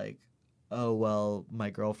said, like, oh, well, my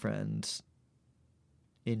girlfriend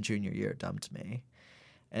in junior year dumped me.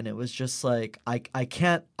 And it was just like, I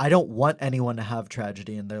don't want anyone to have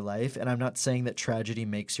tragedy in their life. And I'm not saying that tragedy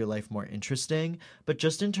makes your life more interesting, but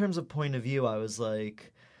just in terms of point of view, I was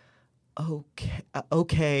like,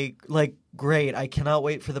 okay, like, great. I cannot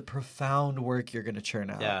wait for the profound work you're going to churn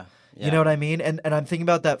out. Yeah. You know what I mean? And I'm thinking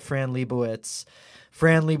about that Fran Lebowitz.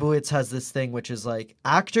 Fran Lebowitz has this thing which is like,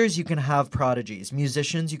 actors, you can have prodigies.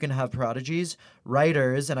 Musicians, you can have prodigies.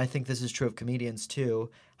 Writers, and I think this is true of comedians too,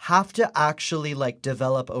 have to actually like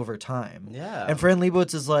develop over time. Yeah. And Fran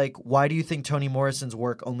Lebowitz is like, why do you think Toni Morrison's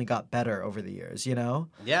work only got better over the years, you know?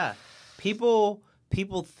 Yeah. People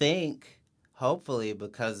think, hopefully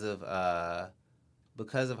because of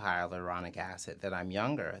hyaluronic acid, that I'm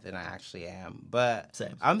younger than I actually am. But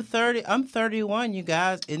Same. I'm 31, you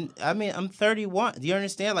guys. I'm 31. Do you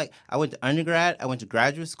understand? Like, I went to undergrad, I went to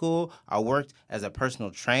graduate school, I worked as a personal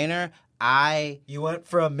trainer. You went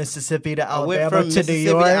from Mississippi to Alabama I went from to Mississippi New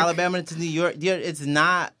York. to Alabama to New York.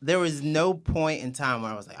 There was no point in time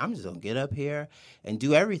where I was like, I'm just going to get up here and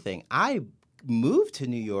do everything. I moved to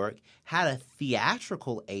New York, had a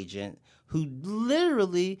theatrical agent who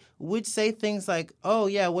literally would say things like, oh,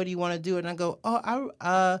 yeah, what do you want to do? And I go,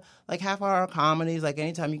 I like half-hour comedies, like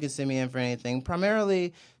anytime you can send me in for anything,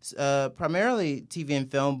 primarily TV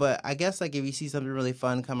and film, but I guess like if you see something really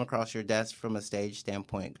fun come across your desk from a stage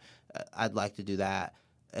standpoint, I'd like to do that.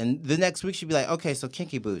 And the next week she'd be like, okay, so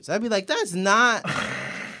Kinky Boots. I'd be like, that's not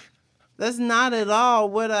at all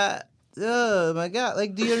what oh my God.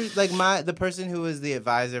 Like, do you, like the person who was the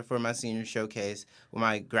advisor for my senior showcase, or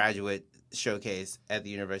my graduate showcase at the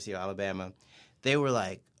University of Alabama, they were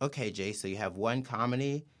like, okay, Jay, so you have one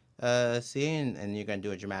comedy scene and you're going to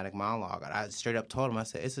do a dramatic monologue. And I straight up told him, I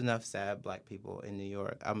said, it's enough sad black people in New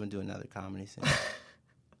York. I'm going to do another comedy scene.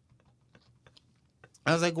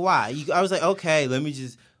 I was like, why? I was like, okay,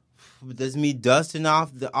 this is me dusting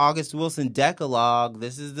off the August Wilson Decalogue.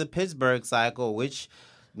 This is the Pittsburgh cycle. Which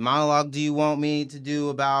monologue do you want me to do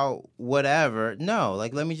about whatever? No,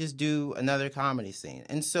 like, let me just do another comedy scene.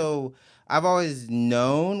 And so I've always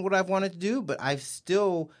known what I've wanted to do, but I've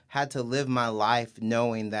still had to live my life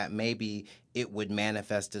knowing that maybe it would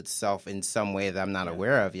manifest itself in some way that I'm not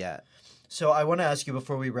aware of yet. So I want to ask you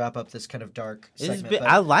before we wrap up this kind of dark segment.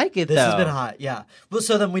 I like it, this though. This has been hot, yeah. Well,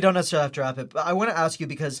 so then we don't necessarily have to wrap it. But I want to ask you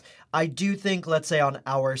because I do think, let's say on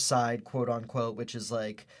our side, quote unquote, which is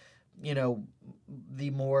like, you know,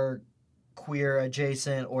 the more queer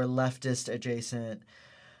adjacent or leftist adjacent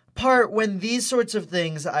part, when these sorts of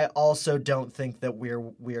things, I also don't think that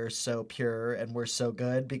we're so pure and we're so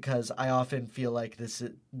good, because I often feel like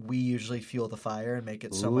we usually fuel the fire and make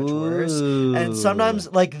it so much worse. And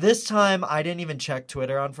sometimes, like this time, I didn't even check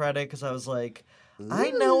Twitter on Friday because I was like,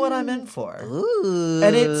 I know what I'm in for.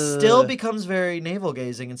 And it still becomes very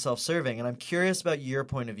navel-gazing and self-serving, and I'm curious about your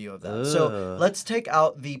point of view of that. So let's take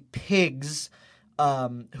out the pigs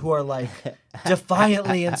who are like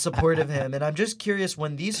defiantly in support of him. And I'm just curious,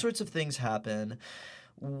 when these sorts of things happen,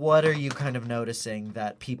 what are you kind of noticing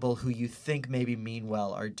that people who you think maybe mean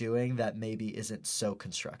well are doing that maybe isn't so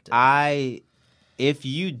constructive? If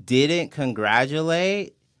you didn't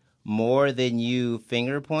congratulate more than you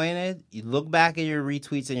finger pointed, you look back at your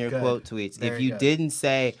retweets and your quote tweets. If you didn't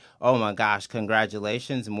say, oh my gosh,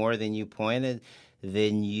 congratulations, more than you pointed,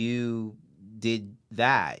 then you did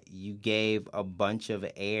that. You gave a bunch of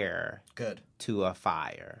air to a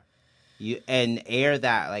fire. And air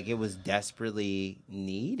that like it was desperately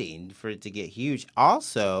needing for it to get huge.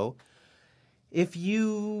 Also, if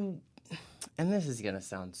you, and this is going to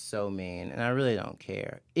sound so mean, and I really don't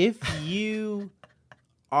care. If you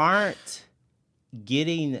aren't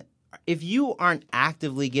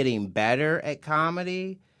actively getting better at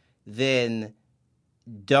comedy, then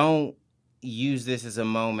don't use this as a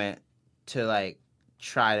moment to like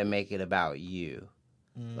try to make it about you.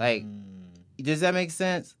 Like, does that make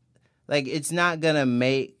sense? Like, it's not gonna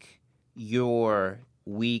make your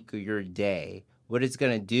week or your day. What it's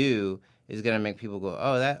gonna do is gonna make people go,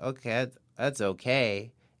 oh, that's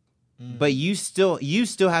okay. But you still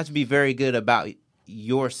have to be very good about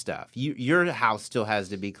your stuff. Your house still has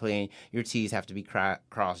to be clean. Your T's have to be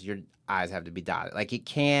crossed. Your I's have to be dotted. Like,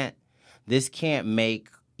 this can't make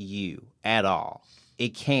you at all.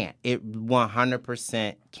 It can't. It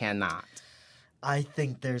 100% cannot. I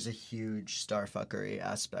think there's a huge starfuckery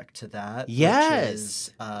aspect to that. Yes.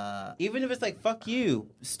 Which is, even if it's like, fuck you,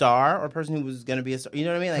 star, or person who was going to be a star. You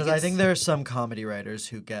know what I mean? Because I think there are some comedy writers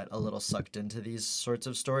who get a little sucked into these sorts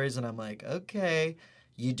of stories, and I'm like, okay,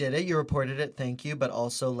 you did it, you reported it, thank you, but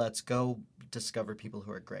also let's go discover people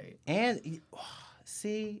who are great. And,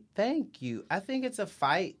 see, thank you. I think it's a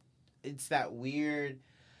fight. It's that weird,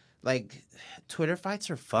 like, Twitter fights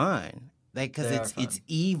are fun. Like, because it's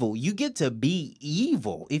evil. You get to be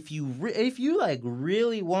evil if you like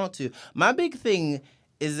really want to. My big thing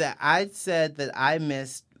is that I said that I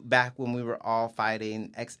missed back when we were all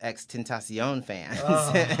fighting XXXTentacion fans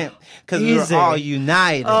because we were all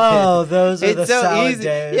united. Oh, those are the so salad easy.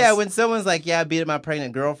 days. Yeah, when someone's like, "Yeah, I beat up my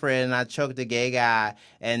pregnant girlfriend and I choked a gay guy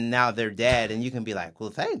and now they're dead," and you can be like,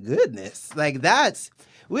 "Well, thank goodness." Like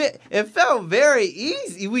it felt very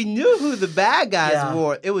easy. We knew who the bad guys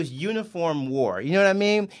were. It was uniform war. You know what I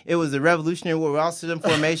mean? It was the Revolutionary War. We all stood in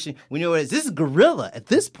formation. We knew what it is. This is guerrilla. At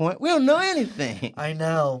this point, we don't know anything. I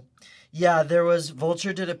know. Yeah,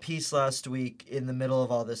 Vulture did a piece last week in the middle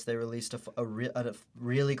of all this. They released a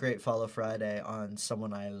really great Follow Friday on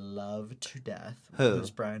someone I love to death. Who's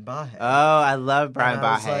Brian Bahe. Oh, I love Brian Bahe.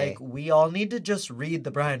 I was like, we all need to just read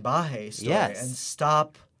the Brian Bahe story and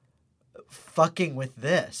stop fucking with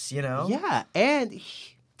this, you know? Yeah, and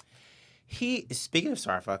he speaking of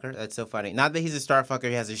Starfucker, that's so funny. Not that he's a Starfucker,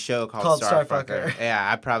 he has a show called Starfucker. Yeah,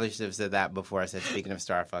 I probably should have said that before I said speaking of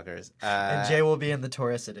Starfuckers. And Jay will be in the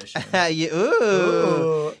Taurus edition.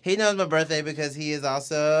 Ooh. He knows my birthday because he is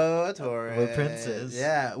also a Taurus. We're princes.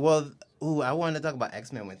 Yeah, well, I wanted to talk about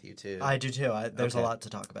X-Men with you, too. I do, too. There's a lot to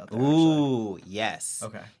talk about there, Ooh, actually. Yes.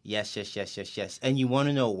 Okay. Yes. And you want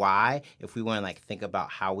to know why? If we want to, like, think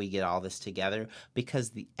about how we get all this together?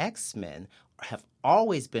 Because the X-Men have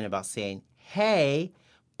always been about saying, hey,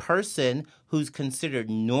 person who's considered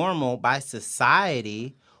normal by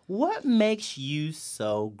society, what makes you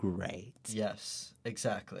so great? Yes,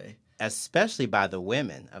 exactly. Especially by the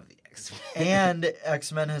women of the X-Men. And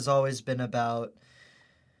X-Men has always been about,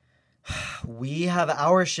 we have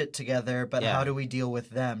our shit together, but how do we deal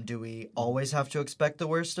with them? Do we always have to expect the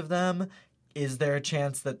worst of them? Is there a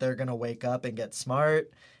chance that they're going to wake up and get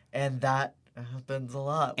smart? And that It happens a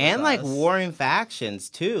lot. And with us. warring factions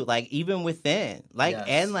too, even within, Yes.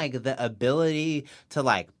 and the ability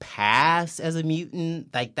to pass as a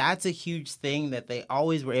mutant, that's a huge thing that they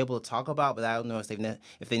always were able to talk about, but I don't know if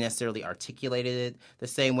they necessarily articulated it the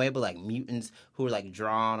same way. But mutants who were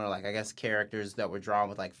drawn, or I guess characters that were drawn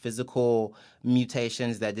with physical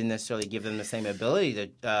mutations that didn't necessarily give them the same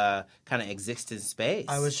ability to kind of exist in space.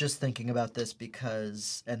 I was just thinking about this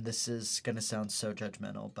because, and this is gonna sound so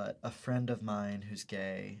judgmental, but a friend of mine who's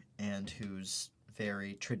gay and who's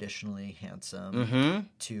very traditionally handsome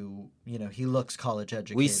he looks college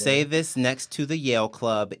educated. We say this next to the Yale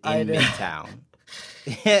Club in Midtown.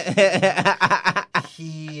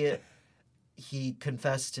 He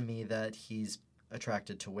confessed to me that he's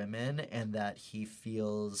attracted to women and that he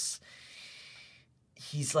feels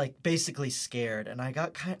he's basically scared, and I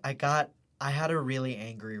had a really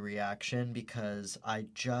angry reaction because I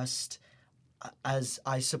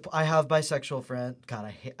have bisexual friends. God,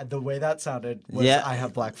 I hate the way that sounded. I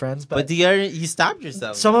have black friends, but you stopped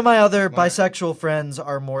yourself. Some of my other bisexual friends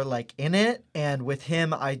are more in it, and with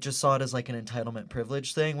him, I just saw it as an entitlement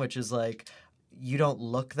privilege thing, which is you don't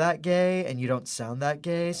look that gay and you don't sound that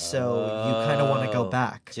gay, so you kind of want to go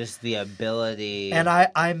back. Just the ability. And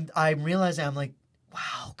I'm realizing I'm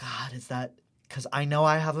wow, God, is that? Because I know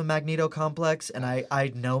I have a Magneto complex, and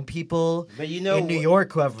I know people in New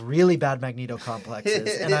York who have really bad Magneto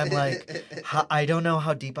complexes, and I'm I don't know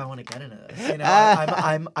how deep I want to get into this.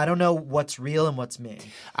 I don't know what's real and what's me.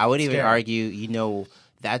 I would even argue,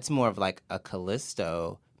 that's more of a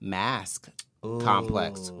Callisto mask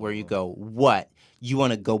complex, where you go, what? You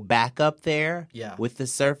want to go back up there with the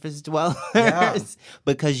surface dwellers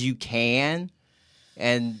because you can,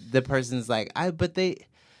 and the person's And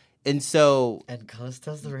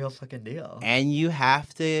Callisto's the real fucking deal. And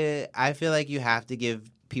I feel like you have to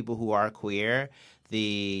give people who are queer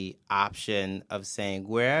the option of saying,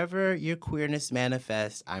 wherever your queerness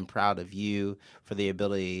manifests, I'm proud of you for the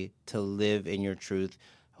ability to live in your truth,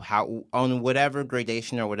 on whatever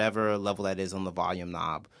gradation or whatever level that is on the volume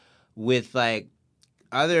knob. With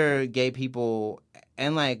other gay people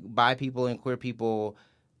and bi people and queer people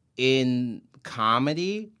in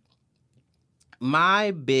comedy, my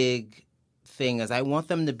big thing is I want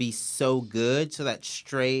them to be so good so that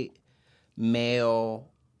straight, male,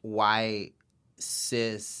 white,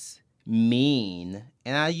 cis, mean,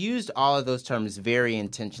 and I used all of those terms very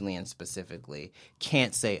intentionally and specifically,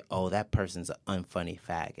 can't say, oh, that person's an unfunny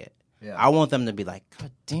faggot. Yeah. I want them to be God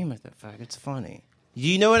damn it, that faggot's funny.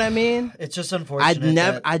 You know what I mean? It's just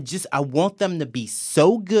unfortunate. I want them to be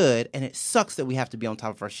so good, and it sucks that we have to be on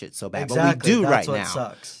top of our shit so bad. Exactly. But we do That's right what now.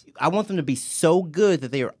 Sucks. I want them to be so good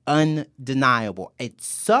that they are undeniable. It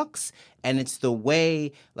sucks, and it's the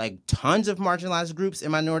way tons of marginalized groups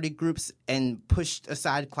and minority groups and pushed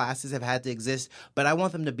aside classes have had to exist. But I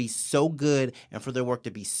want them to be so good, and for their work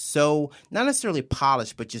to be so not necessarily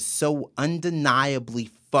polished, but just so undeniably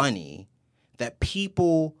funny that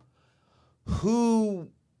people who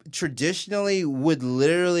traditionally would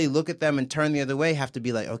literally look at them and turn the other way have to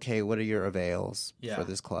be okay, what are your avails for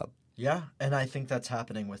this club? Yeah, and I think that's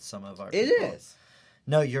happening with some of our people. It is.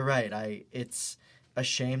 No, you're right. It's a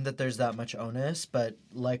shame that there's that much onus, but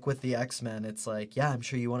with the X-Men, it's I'm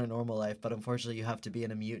sure you want a normal life, but unfortunately you have to be in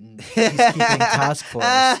a mutant peacekeeping task force.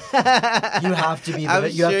 You have to be you have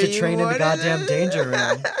to train in the goddamn danger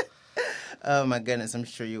room. Oh my goodness, I'm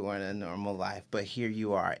sure you weren't a normal life, but here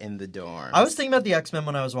you are in the dorm. I was thinking about the X-Men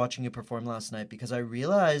when I was watching you perform last night because I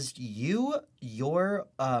realized your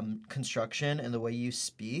construction and the way you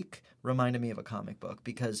speak reminded me of a comic book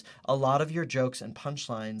because a lot of your jokes and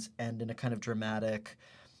punchlines end in a kind of dramatic,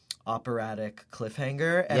 operatic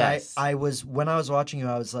cliffhanger. And yes. When I was watching you,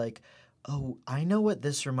 I was oh, I know what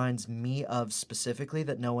this reminds me of specifically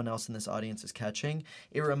that no one else in this audience is catching.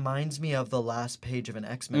 It reminds me of the last page of an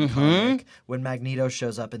X-Men comic when Magneto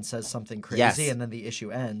shows up and says something crazy and then the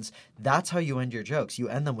issue ends. That's how you end your jokes. You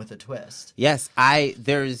end them with a twist. Yes,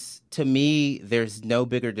 to me, there's no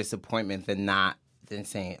bigger disappointment than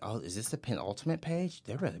saying, oh, is this the penultimate page?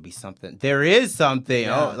 There better be something. There is something.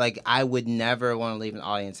 Yeah. Oh, I would never want to leave an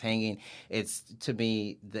audience hanging. It's, to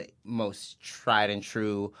me, the most tried and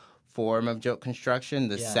true form of joke construction.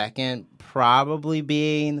 The second probably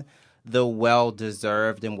being the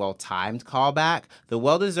well-deserved and well-timed callback. The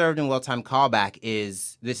well-deserved and well-timed callback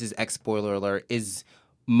is, this is spoiler alert, is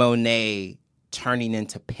Monet turning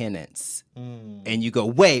into Penance. And you go,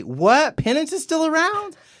 wait, what? Penance is still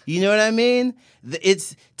around? You know what I mean?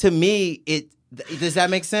 It's, to me, does that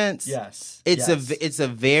make sense? Yes. It's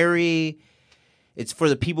for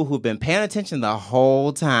the people who've been paying attention the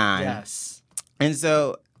whole time. Yes. And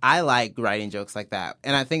so I like writing jokes like that.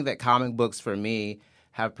 And I think that comic books for me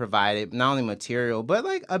have provided not only material, but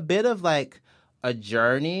like a bit of like a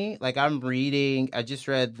journey. Like I just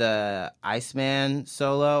read the Iceman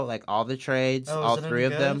solo, like all the trades, all three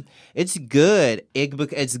of them. It's good.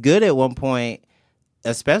 It's good at one point,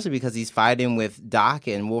 especially because he's fighting with Doc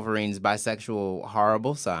and Wolverine's bisexual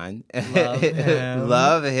horrible son. Love him.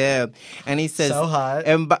 Love him. And he says, so hot.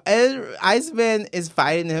 And Iceman is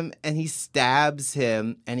fighting him and he stabs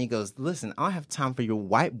him and he goes, listen, I don't have time for your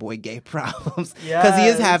white boy gay problems. Because he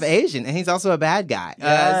is half Asian and he's also a bad guy.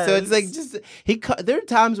 So it's like there are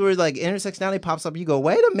times where like intersectionality pops up. You go,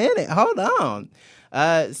 wait a minute, hold on.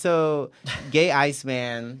 So gay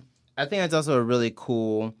Iceman, I think that's also a really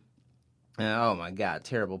cool... Oh my God,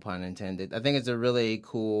 terrible pun intended. I think it's a really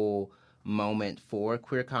cool moment for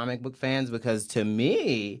queer comic book fans because to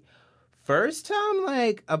me, first time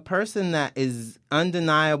like a person that is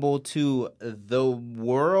undeniable to the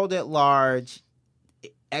world at large,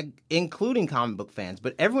 including comic book fans,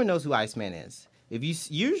 but everyone knows who Iceman is. If you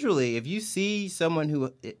see someone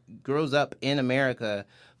who grows up in America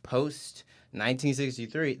post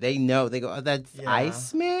 1963, they go, oh, that's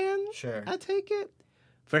Iceman? Sure. I take it.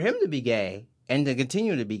 For him to be gay and to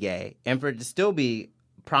continue to be gay and for it to still be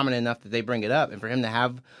prominent enough that they bring it up and for him to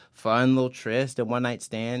have fun little tryst and one night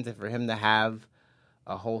stands and for him to have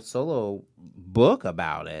a whole solo book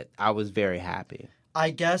about it, I was very happy.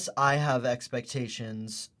 I guess I have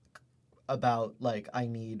expectations about, like, I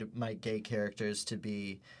need my gay characters to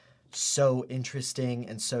be so interesting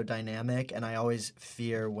and so dynamic, and I always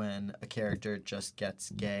fear when a character just gets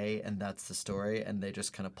gay and that's the story and they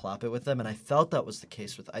just kind of plop it with them, and I felt that was the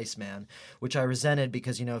case with Iceman, which I resented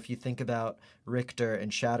because, you know, if you think about Richter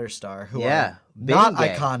and Shatterstar, who are not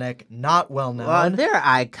iconic, not well-known. Well, they're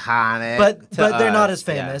iconic. But they're not as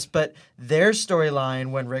famous. Yeah. But their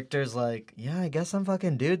storyline when Richter's like, yeah, I guess I'm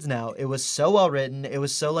fucking dudes now. It was so well-written. It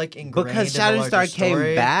was so, like, ingrained because in the larger Shatterstar came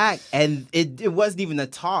story. back, and it wasn't even a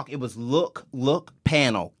talk. It was look,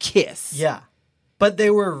 panel, kiss. Yeah. But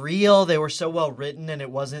they were real, they were so well written, and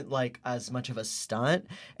it wasn't like as much of a stunt.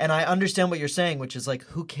 And I understand what you're saying, which is like,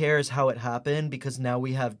 who cares how it happened? Because now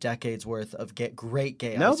we have decades worth of great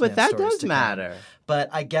gay Iceman but that stories does matter. But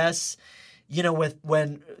I guess, you know,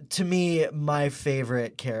 to me, my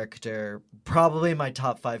favorite character, probably my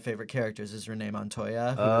top 5 favorite characters is Renee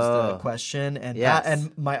Montoya, who was the Question, and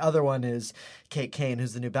and my other one is Kate Kane,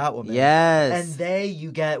 who's the new Batwoman. Yes.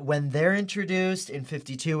 And when they're introduced in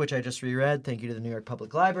 52, which I just reread, thank you to the New York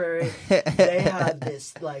Public Library, they have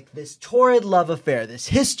this torrid love affair, this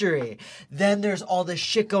history. Then there's all this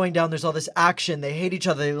shit going down, there's all this action, they hate each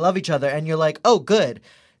other, they love each other, and you're like, oh, good.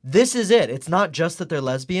 This is it. It's not just that they're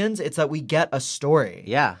lesbians, it's that we get a story.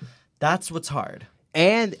 Yeah. That's what's hard.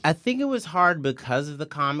 And I think it was hard because of the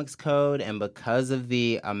comics code and because of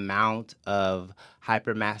the amount of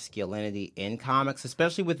hypermasculinity in comics,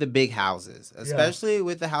 especially with the big houses, especially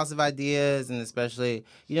with the House of Ideas, and especially,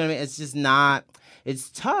 you know what I mean? It's just not,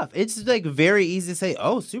 it's tough. It's like very easy to say,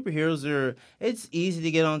 oh, superheroes are, it's easy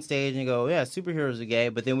to get on stage and go, yeah, superheroes are gay.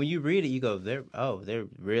 But then when you read it, you go, they're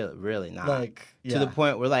really not. Like, to the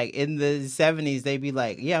point where, like, in the 70s, they'd be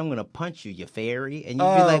like, yeah, I'm going to punch you, you fairy. And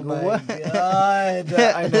you'd be like, what? God.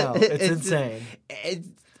 I know. It's insane.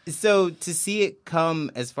 So to see it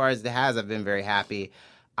come as far as it has, I've been very happy.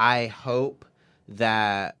 I hope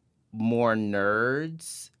that more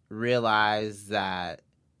nerds realize that,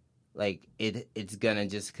 like, it's going to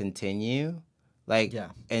just continue. Like,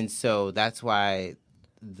 and so that's why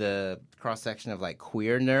the cross-section of, like,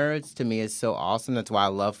 queer nerds to me is so awesome. That's why I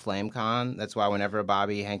love FlameCon. That's why whenever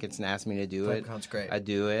Bobby Hankinson asks me to do FlameCon's great. I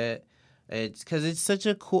do it. It's because it's such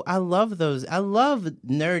a cool... I love those. I love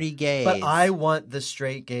nerdy gays. But I want the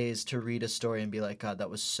straight gays to read a story and be like, God, that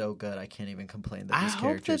was so good. I can't even complain that these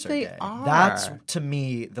characters are gay. That's, to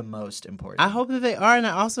me, the most important. I hope that they are, and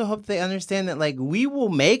I also hope they understand that, like, we will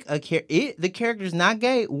make the character's not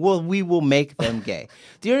gay, well, we will make them gay.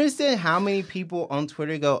 Do you understand how many people on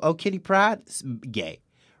Twitter go, oh, Kitty Pryde, gay?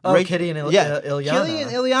 Kitty and Ileana. Kitty and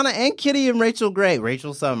Ileana, and Kitty and Rachel Gray.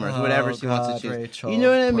 Rachel Summers, whatever she wants to choose. Rachel, you know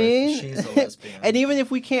what I mean? She's a lesbian. And even if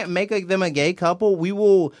we can't make them a gay couple, we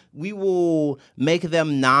will make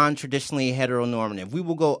them non-traditionally heteronormative. We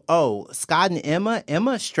will go, oh, Scott and Emma.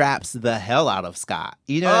 Emma straps the hell out of Scott.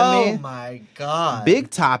 You know what I mean? Oh my God. Big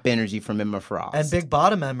top energy from Emma Frost. And big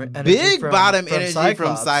bottom energy from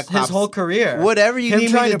Cyclops. His whole career. Whatever you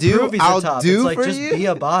need me to do, I'll do for you. Just be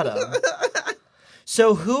a bottom.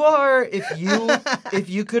 So who are, if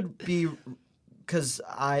you could be, because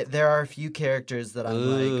there are a few characters that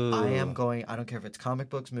I'm like, I don't care if it's comic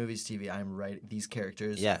books, movies, TV, I'm right, these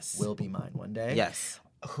characters will be mine one day. Yes.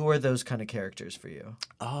 Who are those kind of characters for you?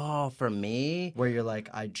 Oh, for me? Where you're like,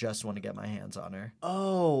 I just want to get my hands on her.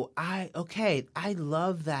 Oh, I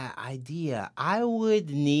love that idea. I would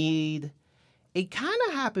need... It kind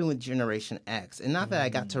of happened with Generation X. And not that I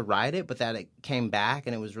got to write it, but that it came back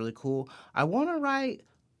and it was really cool. I want to write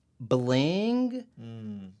Bling,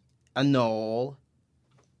 Anole,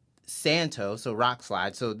 Santo, so Rock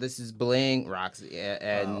Slide. So this is Bling,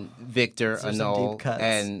 and Victor, Anole,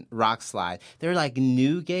 and Rock Slide. They're like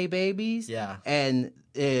new gay babies. Yeah. And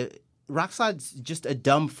Rock Slide's just a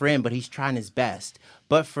dumb friend, but he's trying his best.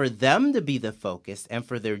 But for them to be the focus and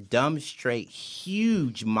for their dumb, straight,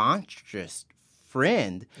 huge, monstrous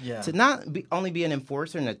friend to not only be an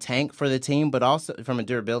enforcer and a tank for the team, but also from a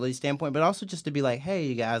durability standpoint, but also just to be like, hey,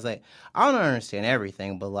 you guys, like, I don't understand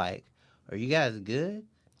everything, but like, are you guys good?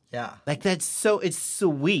 Yeah. Like, that's so, it's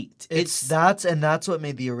sweet. That's what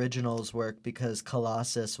made the originals work, because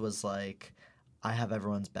Colossus was like, I have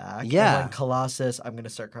everyone's back. Yeah. And when Colossus, I'm going to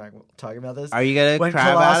start talking about this. Are you going to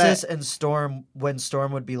cry Colossus about it? and Storm, when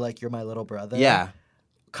Storm would be like, you're my little brother. Yeah.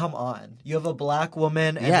 Come on. You have a black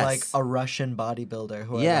woman and like a Russian bodybuilder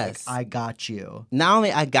who are like, I got you. Not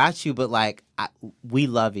only I got you, but like, we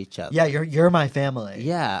love each other. Yeah, you're my family.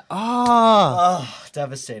 Yeah. Oh,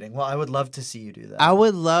 devastating. Well, I would love to see you do that. I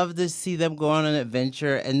would love to see them go on an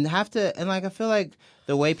adventure and like, I feel like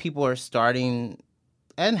the way people are starting,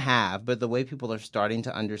 but the way people are starting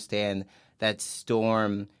to understand that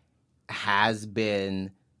Storm has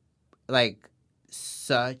been like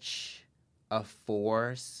such a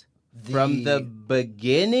force from the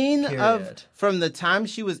beginning from the time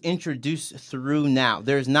she was introduced through now.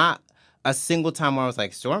 There's not a single time where I was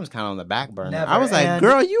like, Storm's kind of on the back burner. Never. I was like,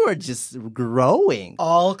 girl, you are just growing.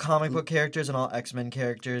 All comic book characters and all X-Men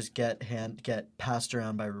characters get passed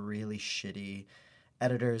around by really shitty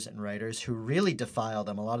editors and writers who really defile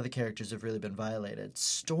them. A lot of the characters have really been violated.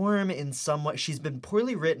 Storm, in some way, she's been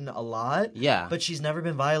poorly written a lot, but she's never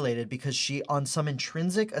been violated because she, on some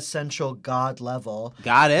intrinsic, essential God level, you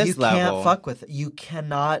can't fuck with it. You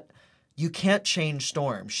can't change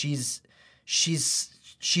Storm. She's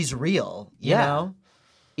real, you know?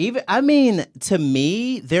 Even, I mean, to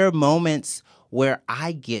me, there are moments where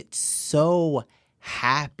I get so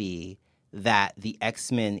happy that the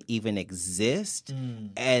X-Men even exist.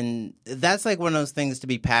 And that's like one of those things to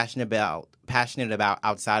be passionate about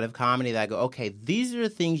outside of comedy, that I go, okay, these are the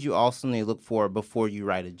things you also need to look for before you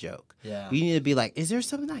write a joke. Yeah. You need to be like, is there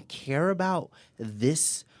something I care about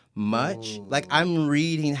this much? Ooh. Like, I'm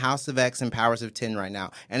reading House of X and Powers of 10 right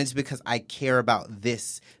now, and it's because I care about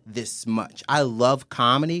this much. I love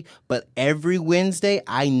comedy, but every Wednesday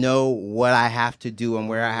I know what I have to do and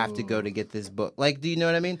where I have to go to get this book. Like, do you know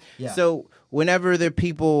what I mean? Yeah. So whenever there are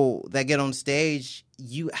people that get on stage,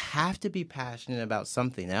 you have to be passionate about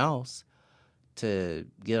something else to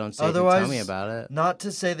get on stage. Otherwise, and tell me about it. Not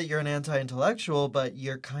to say that you're an anti-intellectual, but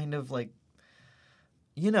you're kind of like,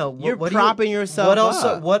 you know, you're propping yourself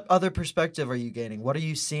up. What other perspective are you gaining? What are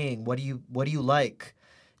you seeing? What do you like?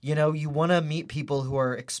 You know, you want to meet people who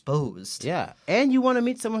are exposed. Yeah, and you want to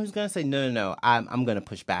meet someone who's going to say, no, I'm going to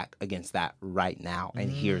push back against that right now,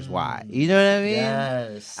 and here's why. You know what I mean?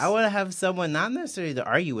 Yes. I want to have someone not necessarily to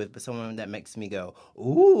argue with, but someone that makes me go,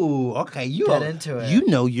 ooh, okay, you get into it. You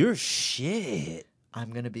know your shit.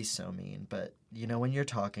 I'm going to be so mean, but you know when you're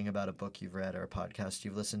talking about a book you've read or a podcast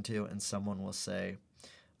you've listened to, and someone will say,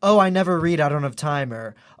 oh, I never read, I don't have time,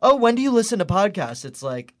 or, oh, when do you listen to podcasts? It's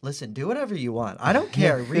like, listen, do whatever you want. I don't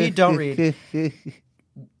care. Read, don't read.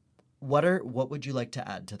 What would you like to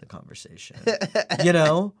add to the conversation? You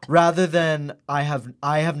know, rather than I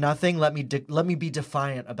have nothing, let me be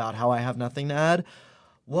defiant about how I have nothing to add.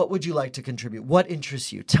 What would you like to contribute? What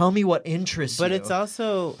interests you? Tell me what interests you. But it's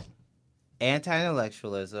also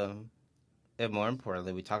anti-intellectualism, and more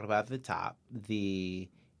importantly, we talked about at the top, the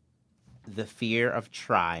fear of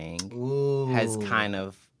trying has kind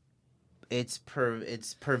of it's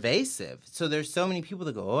pervasive. So there's so many people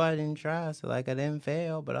that go, oh, I didn't try, so like I didn't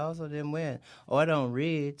fail, but I also didn't win. Oh, I don't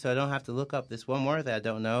read, so I don't have to look up this one word that I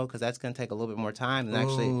don't know because that's going to take a little bit more time. And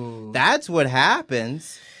actually, that's what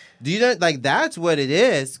happens. Do you know, like, that's what it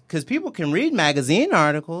is, because people can read magazine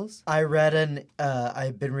articles. I've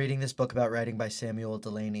been reading this book about writing by Samuel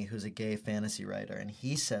Delaney, who's a gay fantasy writer, and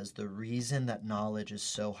he says the reason that knowledge is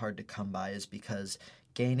so hard to come by is because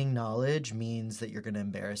gaining knowledge means that you're going to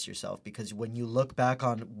embarrass yourself, because when you look back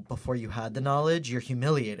on before you had the knowledge, you're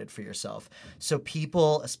humiliated for yourself. So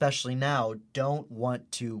people, especially now, don't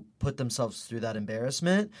want to put themselves through that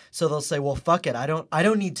embarrassment. So they'll say, well, fuck it. I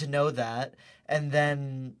don't need to know that. And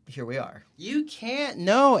then here we are. You can't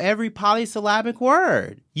know every polysyllabic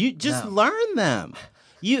word. You just learn them.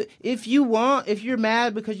 if you're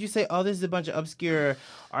mad because you say, oh, this is a bunch of obscure,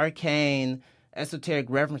 arcane, esoteric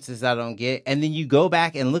references I don't get, and then you go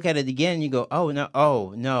back and look at it again and you go, oh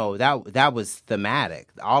no, that was thematic.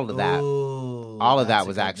 All of that. Ooh, All of that's that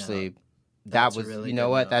was a good actually note. that That's a was really you know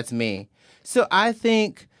good what? note. That's me. So I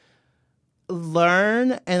think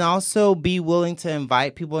learn and also be willing to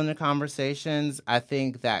invite people into conversations. I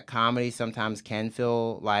think that comedy sometimes can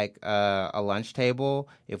feel like a lunch table.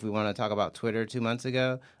 If we want to talk about Twitter 2 months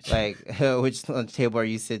ago, like which lunch table are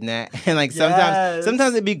you sitting at? And like Yes.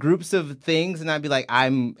 sometimes it'd be groups of things, and I'd be like,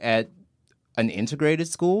 I'm at an integrated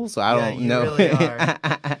school, so I don't you know. really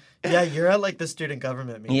are. Yeah, you're at like the student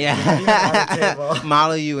government meeting. You're not even Yeah, at a table.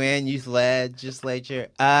 Model UN, youth legislature.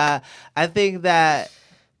 I think that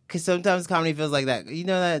because sometimes comedy feels like that. You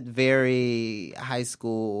know, that very high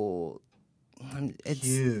school. It's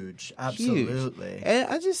Huge, huge. absolutely. And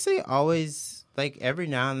I just say always, like every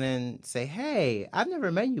now and then, say, "Hey, I've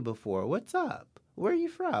never met you before. What's up? Where are you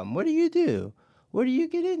from? What do you do? What do you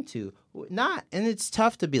get into?" Not, and it's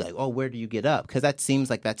tough to be like, "Oh, where do you get up?" Because that seems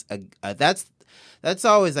like that's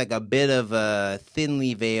always like a bit of a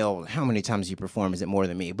thinly veiled, how many times you perform, is it more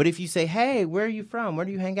than me? But if you say, hey, where are you from? Where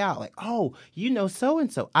do you hang out? Like, oh, you know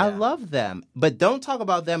so-and-so. I love them. But don't talk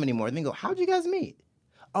about them anymore. Then go, how'd you guys meet?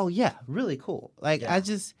 Oh, yeah, really cool. Like, Yeah.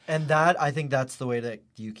 And I think that's the way that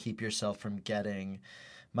you keep yourself from getting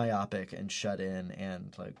myopic and shut in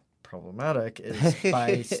and like problematic is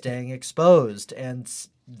by staying exposed. And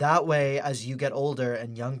that way, as you get older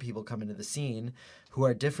and young people come into the scene who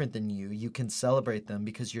are different than you can celebrate them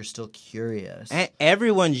because you're still curious. And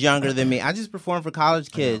everyone's younger than me. I just performed for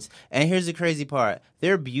college kids. And here's the crazy part.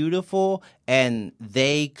 They're beautiful, and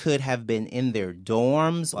they could have been in their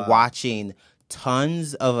dorms watching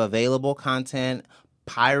tons of available content,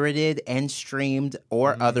 pirated and streamed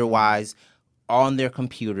or otherwise, on their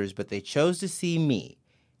computers. But they chose to see me.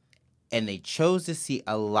 And they chose to see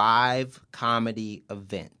a live comedy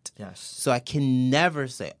event. Yes. So I can never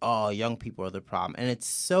say, oh, young people are the problem. And it's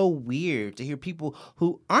so weird to hear people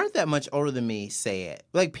who aren't that much older than me say it.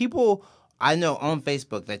 Like people I know on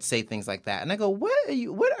Facebook that say things like that. And I go, what are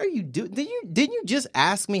you doing? Didn't you just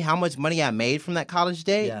ask me how much money I made from that college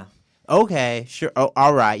date? Yeah. Okay, sure. Oh,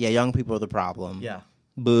 all right. Yeah, young people are the problem. Yeah.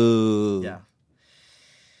 Boo. Yeah.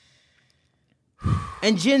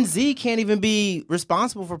 And Gen Z can't even be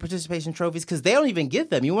responsible for participation trophies because they don't even get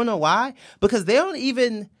them. You want to know why? Because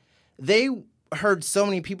they heard so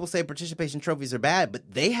many people say participation trophies are bad,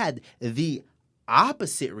 but they had the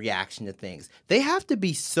opposite reaction to things. They have to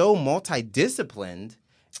be so multidisciplined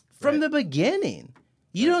from the beginning.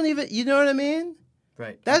 You don't even, you know what I mean?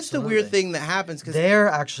 Right. That's the weird thing that happens because they're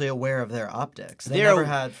actually aware of their optics. They never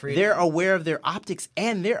had freedom. They're aware of their optics,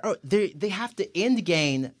 and they have to end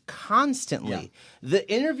gain constantly. Yeah.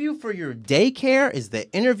 The interview for your daycare is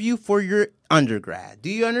the interview for your undergrad. Do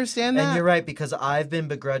you understand that? And you're right, because I've been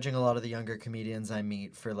begrudging a lot of the younger comedians I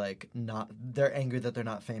meet for they're angry that they're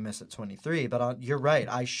not famous at 23. But you're right.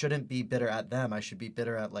 I shouldn't be bitter at them. I should be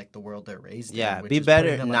bitter at like the world they're raised in. Yeah, be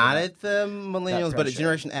better not at the millennials, but at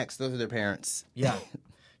Generation X. Those are their parents. Yeah.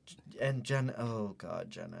 And Gen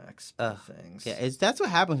X things. Yeah, that's what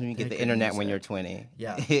happens when you get the internet when you're 20.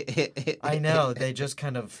 Yeah. I know. They just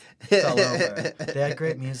kind of fell over. They had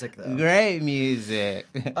great music, though. Great music.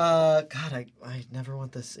 God, I never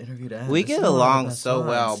want this interview to end. We get along so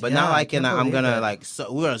well, but not like in a, we're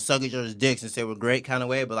going to suck each other's dicks and say we're great kind of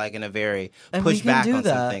way, but like in a very push back on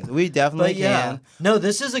some things. We definitely can. No,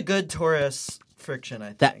 this is a good Taurus friction, I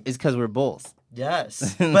think. That is because we're bulls.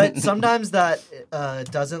 Yes, but sometimes that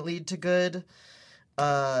doesn't lead to good,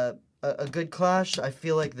 a good clash. I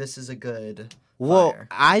feel like this is a good. Well,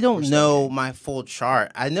 I don't know my full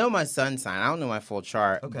chart. I know my sun sign. I don't know my full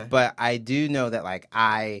chart. Okay, but I do know that like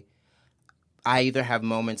I either have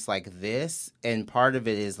moments like this, and part of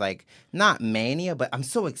it is like not mania, but I'm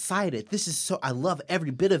so excited. I love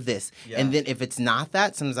every bit of this. Yeah. And then if it's not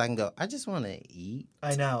that, sometimes I can go, I just want to eat.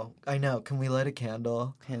 I know. Can we light a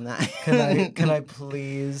candle? Can I? Can I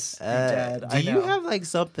please be dead? Do you have like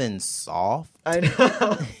something soft? I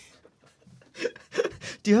know.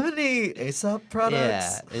 Do you have any Aesop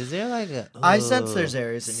products? Yeah. Is there like a... I sense there's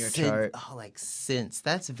Aries in your chart. Oh, like scents.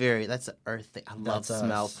 That's an earth thing. I love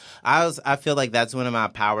smells. I feel like that's one of my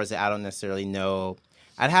powers that I don't necessarily know.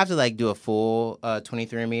 I'd have to like do a full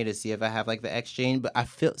 23andMe to see if I have like the X gene, but I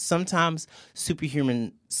feel sometimes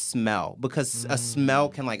superhuman smell because a smell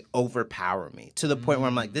can like overpower me to the point where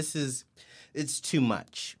I'm like, it's too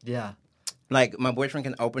much. Yeah. Like, my boyfriend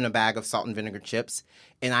can open a bag of salt and vinegar chips,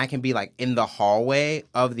 and I can be, like, in the hallway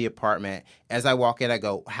of the apartment. As I walk in, I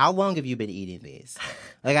go, how long have you been eating these?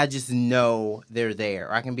 Like, I just know they're there.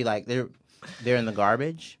 Or I can be like, They're in the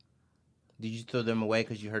garbage. Did you throw them away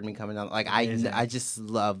because you heard me coming down? Like I just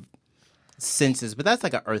love senses, but that's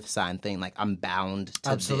like an earth sign thing. Like I'm bound to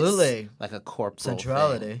Absolutely. this, like a corporal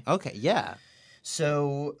Sensuality. thing. Okay, yeah.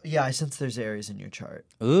 So, yeah, I sense there's Aries in your chart.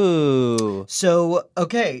 Ooh. So,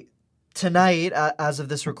 okay, tonight, as of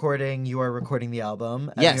this recording, you are recording the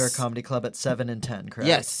album at Yes. New York Comedy Club at 7 and 10, correct?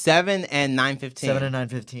 Yes, 7 and 9:15. 7 and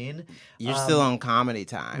 9:15. You're still on comedy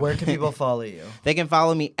time. Where can people follow you? They can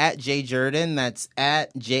follow me at Jurden. That's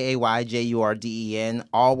at JAYJURDEN.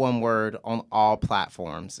 All one word on all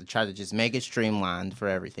platforms. I try to just make it streamlined for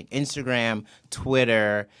everything. Instagram,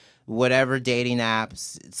 Twitter, whatever dating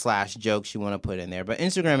apps / jokes you want to put in there. But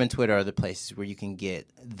Instagram and Twitter are the places where you can get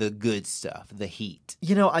the good stuff, the heat.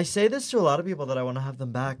 You know, I say this to a lot of people that I want to have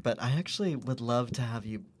them back, but I actually would love to have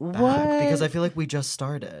you back. What? Because I feel like we just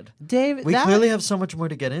started. David, We clearly have so much more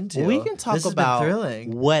to get into. We can talk This has about been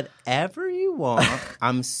thrilling. whatever you want.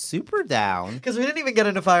 I'm super down. Because we didn't even get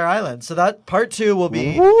into Fire Island. So that part 2 will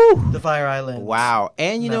be Woo! the Fire Island. Wow.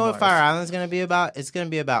 And you know what memoirs. Fire Island's going to be about? It's going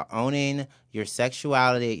to be about owning your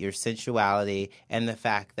sexuality, your sensuality, and the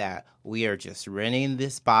fact that we are just renting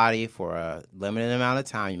this body for a limited amount of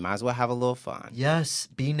time. You might as well have a little fun. Yes,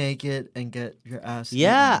 be naked and get your ass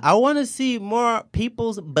Yeah, eaten. I want to see more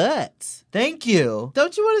people's butts. Thank you.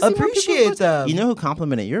 Don't you want to see more Appreciate people's butts? them. You know who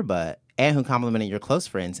complimented your butt and who complimented your close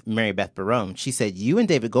friends? Mary Beth Barone. She said, you and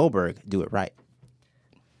David Goldberg do it right.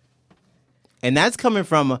 And that's coming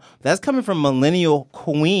from millennial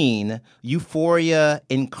queen, euphoria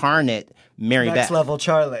incarnate, Mary Beth. Next level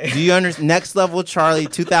Charlie. Do you understand? Next level Charlie,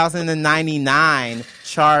 2099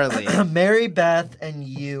 Charlie. Mary Beth and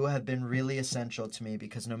you have been really essential to me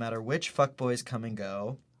because no matter which fuckboys come and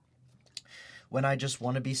go, when I just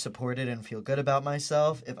want to be supported and feel good about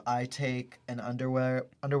myself, if I take an underwear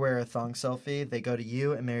or thong selfie, they go to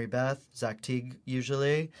you and Mary Beth, Zach Teague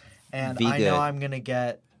usually, and Be I good. know I'm going to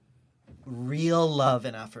get real love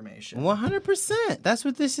and affirmation. 100%. That's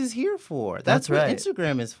what this is here for. That's what right.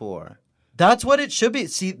 Instagram is for. That's what it should be.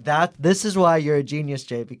 See, this is why you're a genius,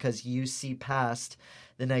 Jay, because you see past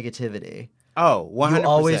the negativity. Oh, 100%. You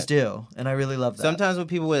always do, and I really love that. Sometimes when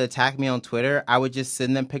people would attack me on Twitter, I would just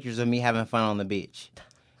send them pictures of me having fun on the beach.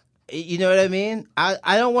 You know what I mean? I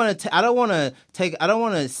don't want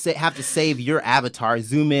to have to save your avatar,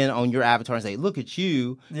 zoom in on your avatar and say, "Look at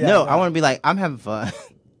you." Yeah, no, right. I want to be like, "I'm having fun."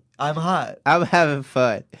 I'm hot. I'm having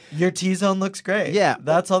fun. Your T-zone looks great. Yeah.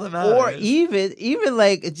 That's all that matters. Or even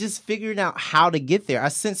like just figuring out how to get there. I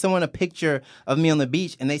sent someone a picture of me on the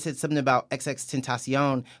beach and they said something about XX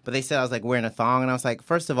Tentacion, but they said I was like wearing a thong. And I was like,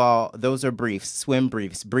 first of all, those are briefs, swim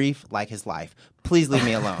briefs, brief like his life. Please leave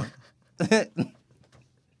me alone.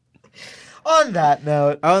 On that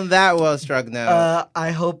note, On that well-struck note. I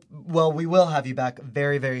hope, we will have you back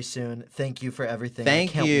very, very soon. Thank you for everything. Thank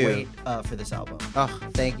I can't you. wait for this album. Oh,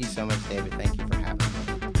 thank you so much, David. Thank you for having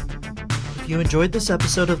me. If you enjoyed this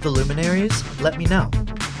episode of The Luminaries, let me know.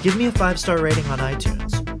 Give me a 5-star rating on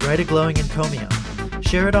iTunes. Write a glowing encomium.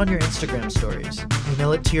 Share it on your Instagram stories.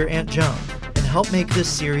 Email it to your Aunt Joan. And help make this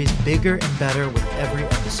series bigger and better with every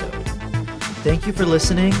episode. Thank you for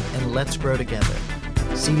listening, and let's grow together.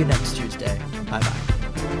 See you next Tuesday. Bye-bye.